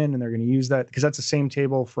run in and they're going to use that because that's the same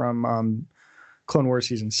table from Clone Wars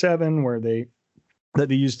season 7 where they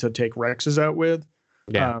used to take Rexes out with.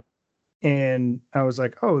 Yeah. And I was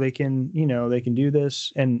like, oh, they can do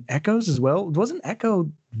this, and Echoes as well. Wasn't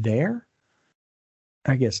Echo there?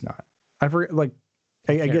 I guess not. I forget. Like,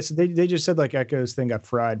 I guess they just said like Echo's thing got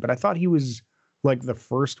fried, but I thought he was like the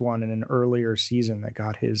first one in an earlier season that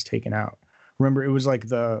got his taken out. Remember, it was like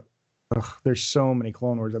there's so many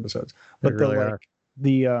Clone Wars episodes, but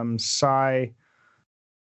the Psy.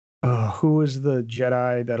 Who was the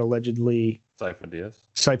Jedi that allegedly Sifo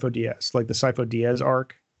Dyas, like the Sifo Dyas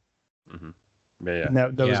arc. Mm-hmm. Yeah. And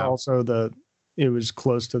that was also it was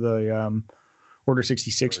close to the Order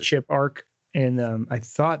 66 chip arc. And I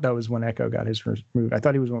thought that was when Echo got his first move. I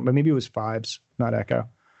thought he was one, but maybe it was 5s, not Echo.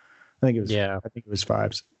 I think it was. Yeah. I think it was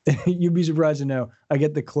 5s. You'd be surprised to know. I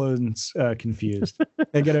get the clones confused.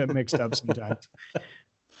 I get it mixed up sometimes. I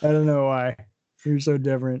don't know why. You're so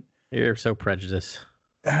different. You're so prejudiced.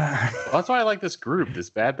 Well, that's why I like this group. This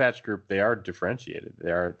Bad Batch group. They are differentiated.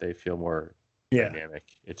 They feel more dynamic.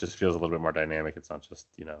 It just feels a little bit more dynamic. It's not just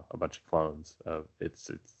a bunch of clones.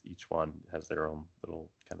 It's each one has their own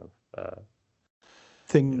little kind of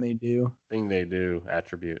thing they do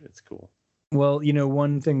attribute. It's cool. Well,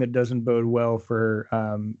 one thing that doesn't bode well for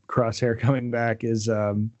Crosshair coming back is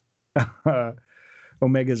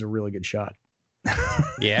Omega's a really good shot.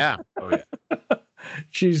 Yeah. Oh yeah.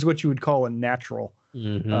 She's what you would call a natural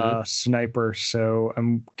sniper. So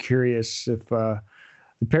I'm curious if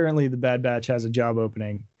apparently the Bad Batch has a job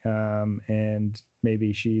opening, and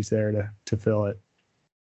maybe she's there to fill it.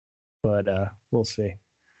 But we'll see.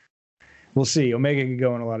 We'll see. Omega could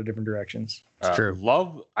go in a lot of different directions. It's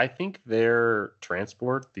true. I think their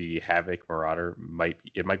transport, the Havoc Marauder, might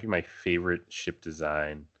be my favorite ship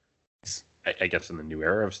design. I guess in the new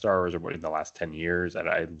era of Star Wars or in the last 10 years, and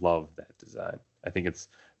I love that design. I think it's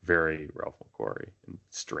very Ralph McQuarrie and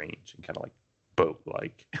strange and kind of like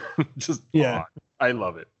boat-like. Just odd. I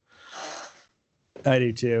love it. I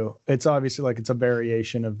do too. It's obviously like it's a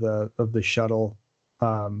variation of the shuttle,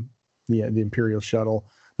 the Imperial shuttle,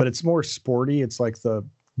 but it's more sporty. It's like the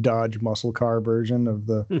Dodge muscle car version of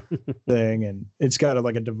the thing, and it's got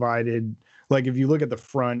a divided. Like if you look at the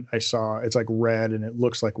front, it's like red, and it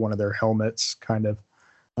looks like one of their helmets, kind of.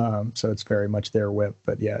 So it's very much their whip.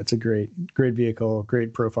 But yeah, it's a great vehicle,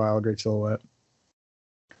 great profile, great silhouette.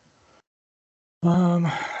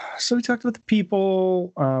 So we talked about the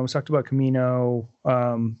people. We talked about Camino.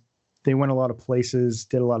 They went a lot of places,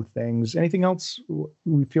 did a lot of things. Anything else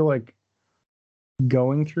we feel like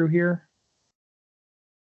going through here?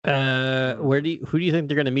 Who do you think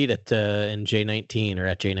they're going to meet at in J19 or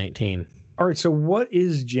at J19? All right. So what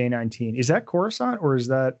is J19? Is that Coruscant or is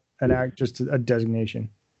that just a designation?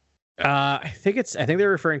 I think they're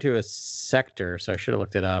referring to a sector. So I should have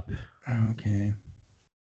looked it up. Okay.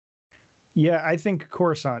 Yeah, I think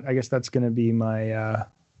Coruscant. I guess that's going to be my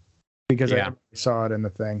because I saw it in the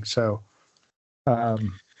thing. So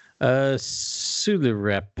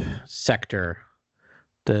Sularep sector.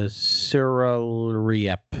 The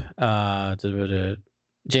Suralriep.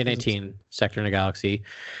 J-19 sector in the galaxy.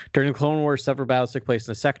 During the Clone Wars, several battles took place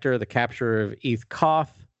in the sector. The capture of Eth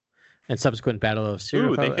Koth and subsequent battle of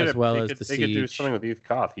Suralriep, as well as the siege. They could do something with Eth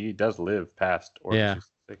Koth. He does live past Order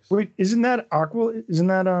 66. Wait, isn't that Aqua? Isn't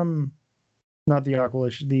that not the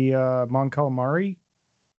Aqualish, the Mon Calamari?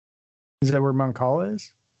 Is that where Mon Cala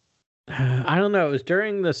is? I don't know. It was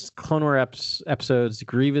during this Clone Wars episodes,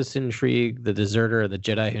 Grievous Intrigue, the Deserter, the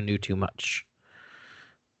Jedi Who Knew Too Much.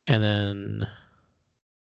 And then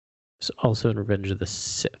also in Revenge of the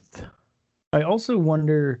Sith. I also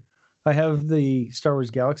wonder, I have the Star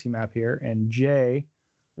Wars Galaxy map here, and J.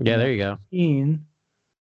 Yeah, there you go.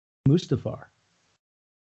 Mustafar.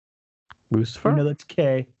 Mustafar? No, that's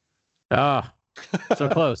K. Ah, so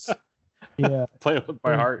close. Yeah. Playing with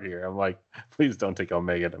my heart here. I'm like, please don't take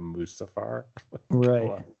Omega to Mustafar.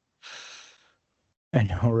 Right. I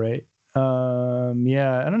know, right?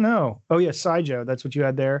 Yeah, I don't know. Oh, yeah, Saijo. That's what you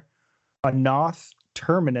had there. Anoth,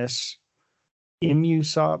 Terminus,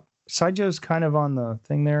 Imusop. Saijo's kind of on the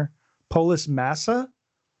thing there. Polis Massa.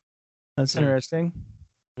 That's interesting.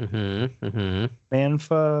 Manfa,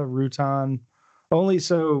 Rutan. Only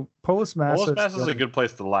so Polis Massa. Polis Massa is a good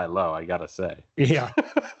place to lie low, I gotta say. Yeah.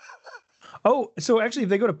 Oh, so actually, if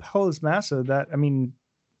they go to Polis Massa,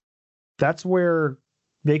 that's where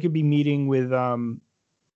they could be meeting with Alderaan,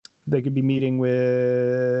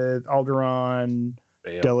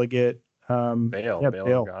 Bail. Delegate, Bail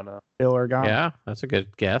Organa. Bail Organa. Yeah, that's a good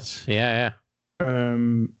guess. Yeah.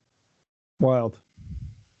 Wild.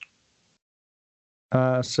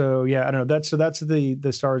 So yeah, I don't know. That's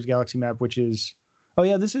the Star Wars Galaxy map, which is, oh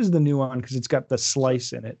yeah, this is the new one because it's got the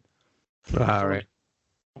slice in it. All right.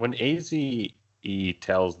 When AZE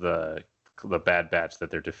tells the Bad Batch that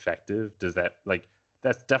they're defective, does that, like,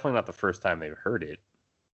 that's definitely not the first time they've heard it,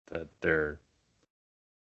 that they're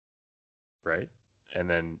right? And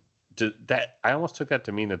then that, I almost took that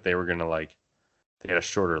to mean that they were gonna, like, they had a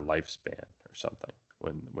shorter lifespan or something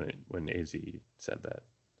when AZE said that.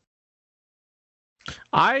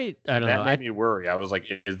 I don't know. That made me worry. I was like,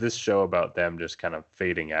 is this show about them just kind of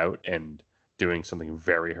fading out and doing something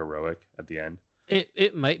very heroic at the end?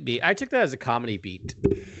 It might be. I took that as a comedy beat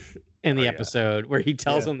in the episode where he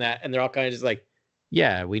tells them that, and they're all kind of just like,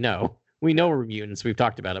 "Yeah, we know we're mutants. We've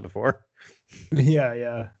talked about it before."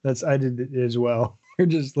 Yeah. I did it as well. We're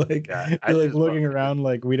just like, like looking around,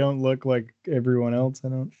 like we don't look like everyone else. I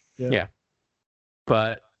don't. Yeah.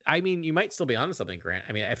 But I mean, you might still be onto something, Grant.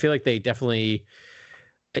 I mean, I feel like they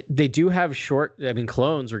do have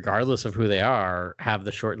clones, regardless of who they are, have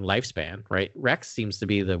the shortened lifespan, right? Rex seems to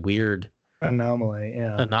be the weird anomaly,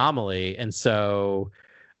 and so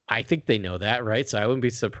I think they know that, right? So I wouldn't be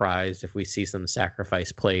surprised if we see some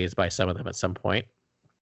sacrifice plays by some of them at some point.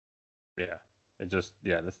 Yeah, this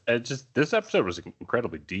episode was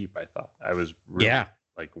incredibly deep. I thought I was really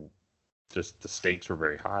like, just the stakes were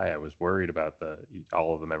very high. I was worried about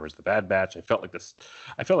all of the members of the Bad Batch. I felt like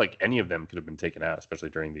any of them could have been taken out, especially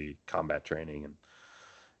during the combat training, and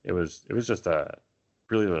it was just a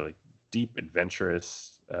really, really deep,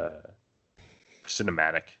 adventurous,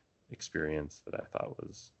 cinematic experience that I thought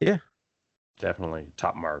was definitely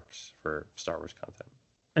top marks for Star Wars content.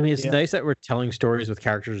 I mean, it's nice that we're telling stories with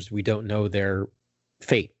characters we don't know their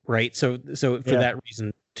fate, right? So for that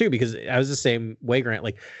reason too, because I was the same way, Grant.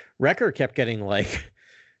 Like, Wrecker kept getting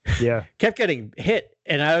kept getting hit,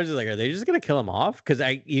 and I was just like, are they just gonna kill him off? Because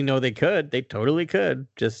they totally could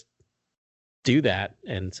just do that,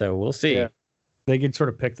 and so we'll see. Yeah. They could sort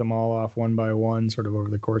of pick them all off one by one, sort of over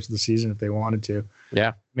the course of the season if they wanted to. Yeah,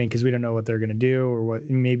 I mean, because we don't know what they're gonna do, or what.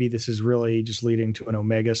 Maybe this is really just leading to an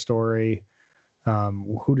Omega story.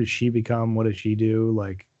 Who does she become? What does she do?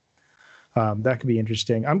 Like, that could be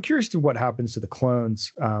interesting. I'm curious to what happens to the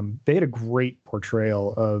clones. They had a great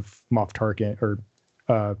portrayal of Moff Tarkin, or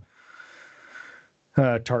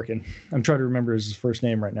Tarkin. I'm trying to remember his first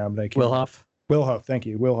name right now, but I can't. Wilhuff. Thank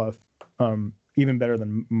you, Wilhuff. Even better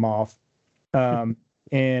than Moff.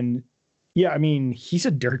 And yeah, I mean, he's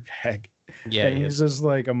a dirtbag. Yeah, and he's just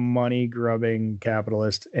like a money grubbing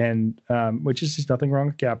capitalist, and which is just nothing wrong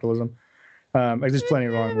with capitalism. There's plenty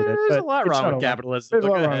wrong with it. There's a lot wrong with capitalism. There's a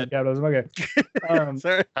lot wrong with capitalism. Okay.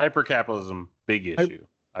 Hypercapitalism, big issue.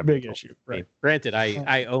 Big issue. Right. Granted,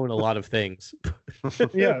 I own a lot of things.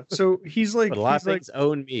 Yeah. So he's like, but a lot of things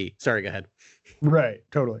own me. Sorry, go ahead. Right.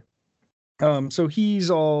 Totally. So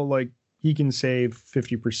he's all like, he can save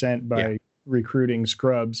 50% by recruiting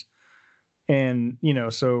scrubs, and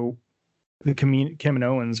so the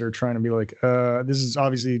Kaminoans are trying to be like, this is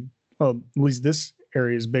obviously, well, at least this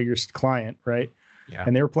area's biggest client, right?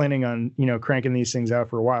 and they were planning on cranking these things out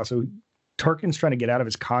for a while. So Tarkin's trying to get out of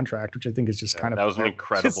his contract, which I think is just kind of that was an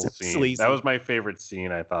incredible scene. Sleazy. That was my favorite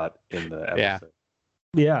scene, I thought, in the episode.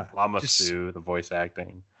 Yeah. Lama Su, the voice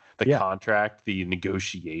acting, the contract, the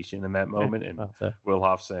negotiation in that moment, and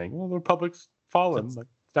Wilhoff saying, "Well, the Republic's fallen. Like,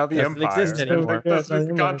 it's not the Empire. Exist anymore.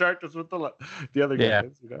 The contract is with the other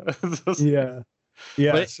guys." Yeah.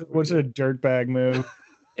 What's a dirtbag move?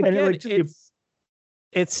 Again,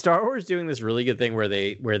 it's Star Wars doing this really good thing where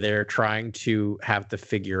they're trying to have to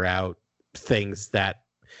figure out things that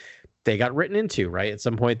they got written into, right? At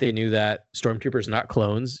some point they knew that stormtroopers not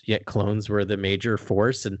clones, yet clones were the major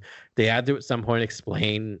force, and they had to at some point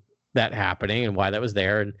explain that happening and why that was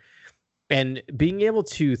there, and being able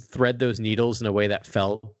to thread those needles in a way that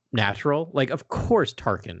felt natural. Like, of course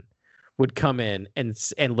Tarkin would come in and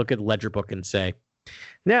look at the ledger book and say,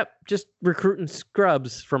 "Yep, just recruiting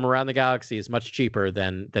scrubs from around the galaxy is much cheaper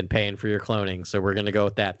than paying for your cloning, so we're going to go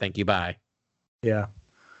with that. Thank you, bye." Yeah.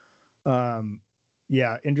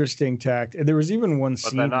 Yeah, interesting tact. There was even one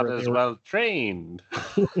scene they're not as well trained.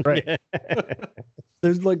 Right.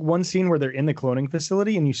 There's like one scene where they're in the cloning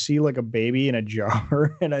facility and you see like a baby in a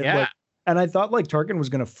jar, and I thought like Tarkin was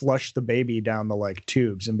going to flush the baby down the like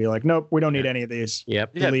tubes and be like, "Nope, we don't need any of these."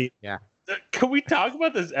 Yep. Delete. Yeah. Can we talk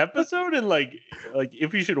about this episode and like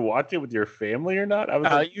if you should watch it with your family or not? I was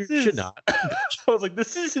like, you should not. I was like,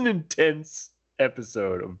 this is an intense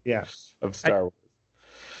episode of Star Wars.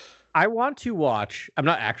 I want to watch. I'm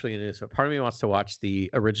not actually into this, but part of me wants to watch the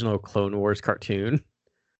original Clone Wars cartoon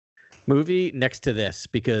movie next to this,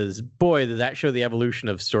 because boy, does that show the evolution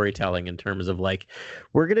of storytelling in terms of like,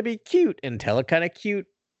 we're gonna be cute and tell a kind of cute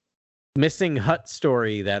missing hut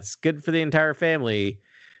story that's good for the entire family.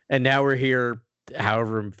 And now we're here,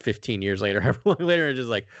 however 15 years later, however long later, and just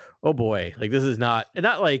like, oh boy, like this is not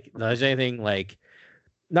like there's anything like,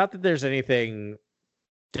 not that there's anything,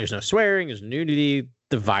 there's no swearing, there's nudity,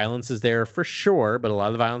 the violence is there for sure, but a lot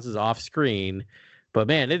of the violence is off screen. But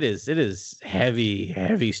man, it is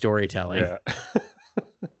heavy storytelling. Yeah,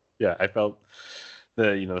 yeah, I felt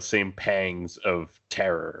the same pangs of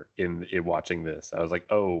terror in watching this. I was like,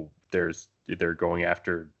 oh, they're going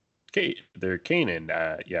after. They're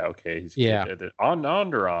Kanan. Yeah, okay. On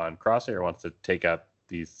Onderon. Crosshair wants to take out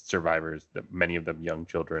these survivors, many of them young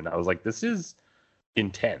children. I was like, this is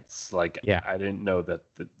intense. Like, I didn't know that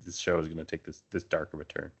this show is going to take this dark of a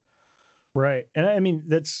turn. Right. And I mean,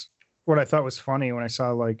 that's what I thought was funny when I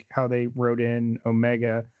saw like how they wrote in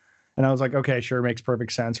Omega. And I was like, okay, sure, makes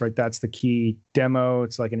perfect sense, right? That's the key demo.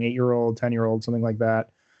 It's like an 8-year-old, 10-year-old, something like that.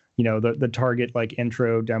 The target like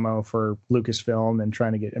intro demo for Lucasfilm and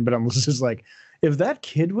trying to get, but I'm just like, if that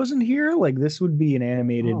kid wasn't here, like this would be an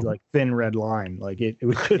animated like thin red line. Like it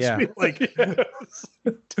would just be like,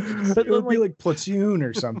 it would be like Platoon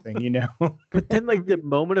or something, But then like the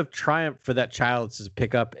moment of triumph for that child is to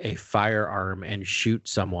pick up a firearm and shoot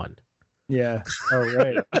someone. Yeah. Oh,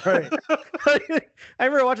 right. Right. I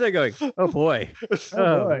remember watching that going, oh boy.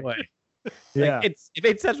 Oh boy. Yeah, like, it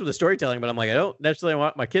made sense with the storytelling, but I'm like, I don't necessarily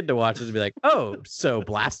want my kid to watch this and be like, oh, so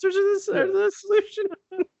blasters are the solution.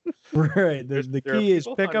 Right. The key is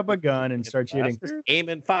pick up a gun and start shooting. Aim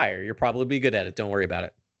and fire. You'll probably be good at it. Don't worry about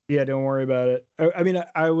it. Yeah, don't worry about it. I mean,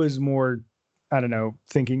 I was more, I don't know,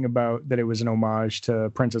 thinking about that it was an homage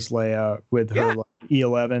to Princess Leia with her like,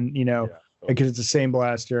 E11, because it's the same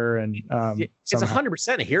blaster, and it's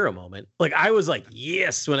 100% a hero moment. Like I was like,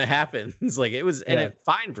 yes, when it happens. Like it was, and it's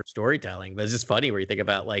fine for storytelling, but it's just funny where you think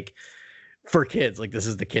about like for kids, like this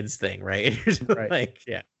is the kids thing, right? Right. Like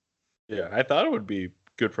yeah. I thought it would be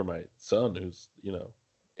good for my son, who's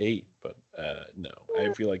 8, but no,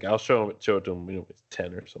 I feel like I'll show it to him when he's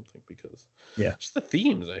 10 or something, because just the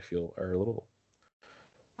themes I feel are a little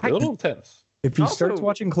intense. If he starts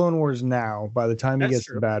watching Clone Wars now, by the time he gets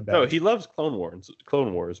to Bad Batch. No, he loves Clone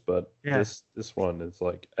Wars, but this one is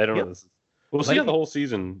like, I don't know. We'll see how the whole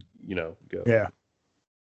season, go. Yeah.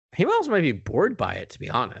 He also might be bored by it, to be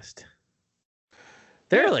honest.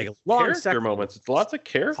 They're like long character moments. It's lots of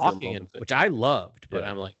character moments, which I loved. But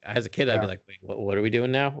I'm like, as a kid, I'd be like, wait, what are we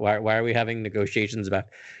doing now? Why are we having negotiations about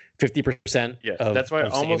 50%? Yeah, that's why I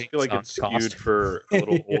almost feel like it's skewed for a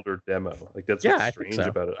little older demo. Like that's what's strange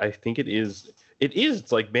about it. I think it is.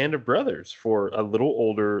 It's like Band of Brothers for a little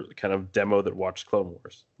older kind of demo that watched Clone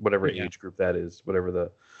Wars, whatever age group that is, whatever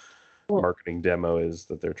the marketing demo is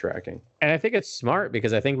that they're tracking. And I think it's smart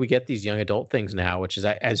because I think we get these young adult things now, which is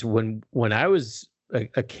as when I was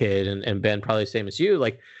a kid, and Ben probably the same as you,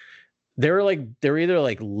 like they were either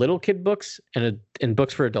like little kid books and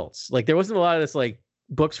books for adults. Like there wasn't a lot of this like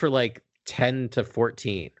books for like 10 to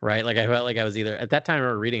 14, right? Like I felt like I was either at that time I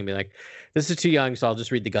remember reading and be like, this is too young, so I'll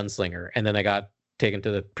just read The Gunslinger. And then I got taken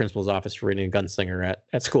to the principal's office for reading a Gunslinger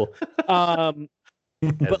at school.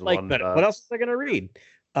 But like, what else was I going to read?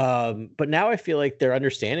 But now I feel like they're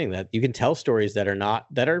understanding that you can tell stories that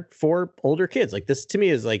are for older kids. Like this to me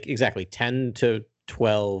is like exactly 10 to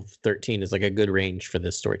 12, 13 is like a good range for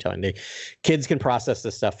this storytelling. Kids can process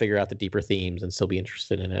this stuff, figure out the deeper themes, and still be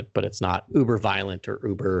interested in it, but it's not uber violent or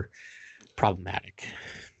uber problematic.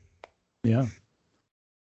 Yeah.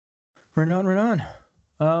 Right on.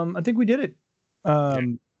 I think we did it.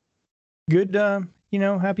 Good.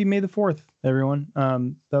 Happy May the 4th, everyone.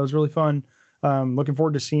 That was really fun. Looking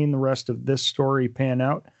forward to seeing the rest of this story pan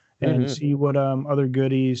out and see what other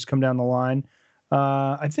goodies come down the line.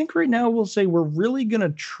 I think right now we'll say we're really going to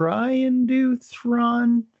try and do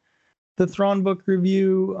the Thrawn book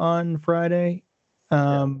review on Friday.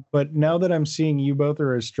 But now that I'm seeing you both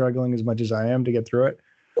are as struggling as much as I am to get through it.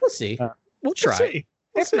 We'll see. We'll try.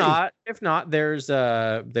 If not, there's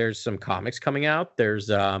some comics coming out. There's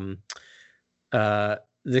a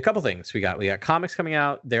couple things we got comics coming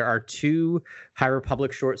out. There are 2 High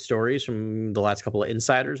Republic short stories from the last couple of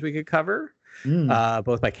Insiders we could cover.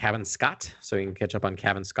 Both by Cavan Scott, so you can catch up on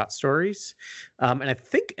Cavan Scott stories. And I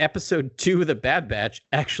think episode 2 of the Bad Batch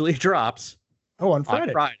actually drops on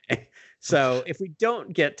Friday. So if we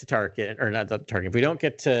don't get to Tarkin, or not Tarkin, if we don't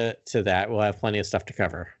get to that, we'll have plenty of stuff to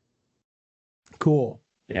cover. Cool.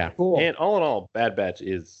 Yeah. Cool. And all in all, Bad Batch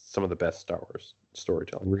is some of the best Star Wars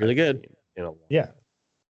storytelling. Really good.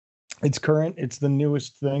 It's current. It's the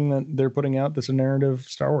newest thing that they're putting out. That's a narrative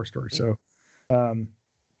Star Wars story. So,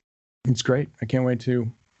 it's great. I can't wait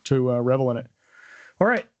to revel in it. All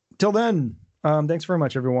right. Till then, thanks very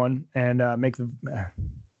much, everyone. And make the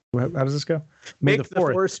how does this go? Make the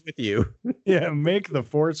force with you. Yeah, make the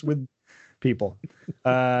force with people.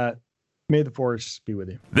 May the force be with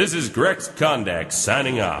you. This is Grex Kondak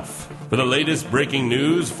signing off. For the latest breaking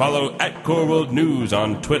news, follow @CoreWorld News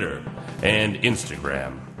on Twitter and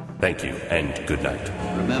Instagram. Thank you and good night.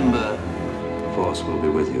 Remember, the force will be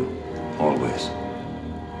with you always.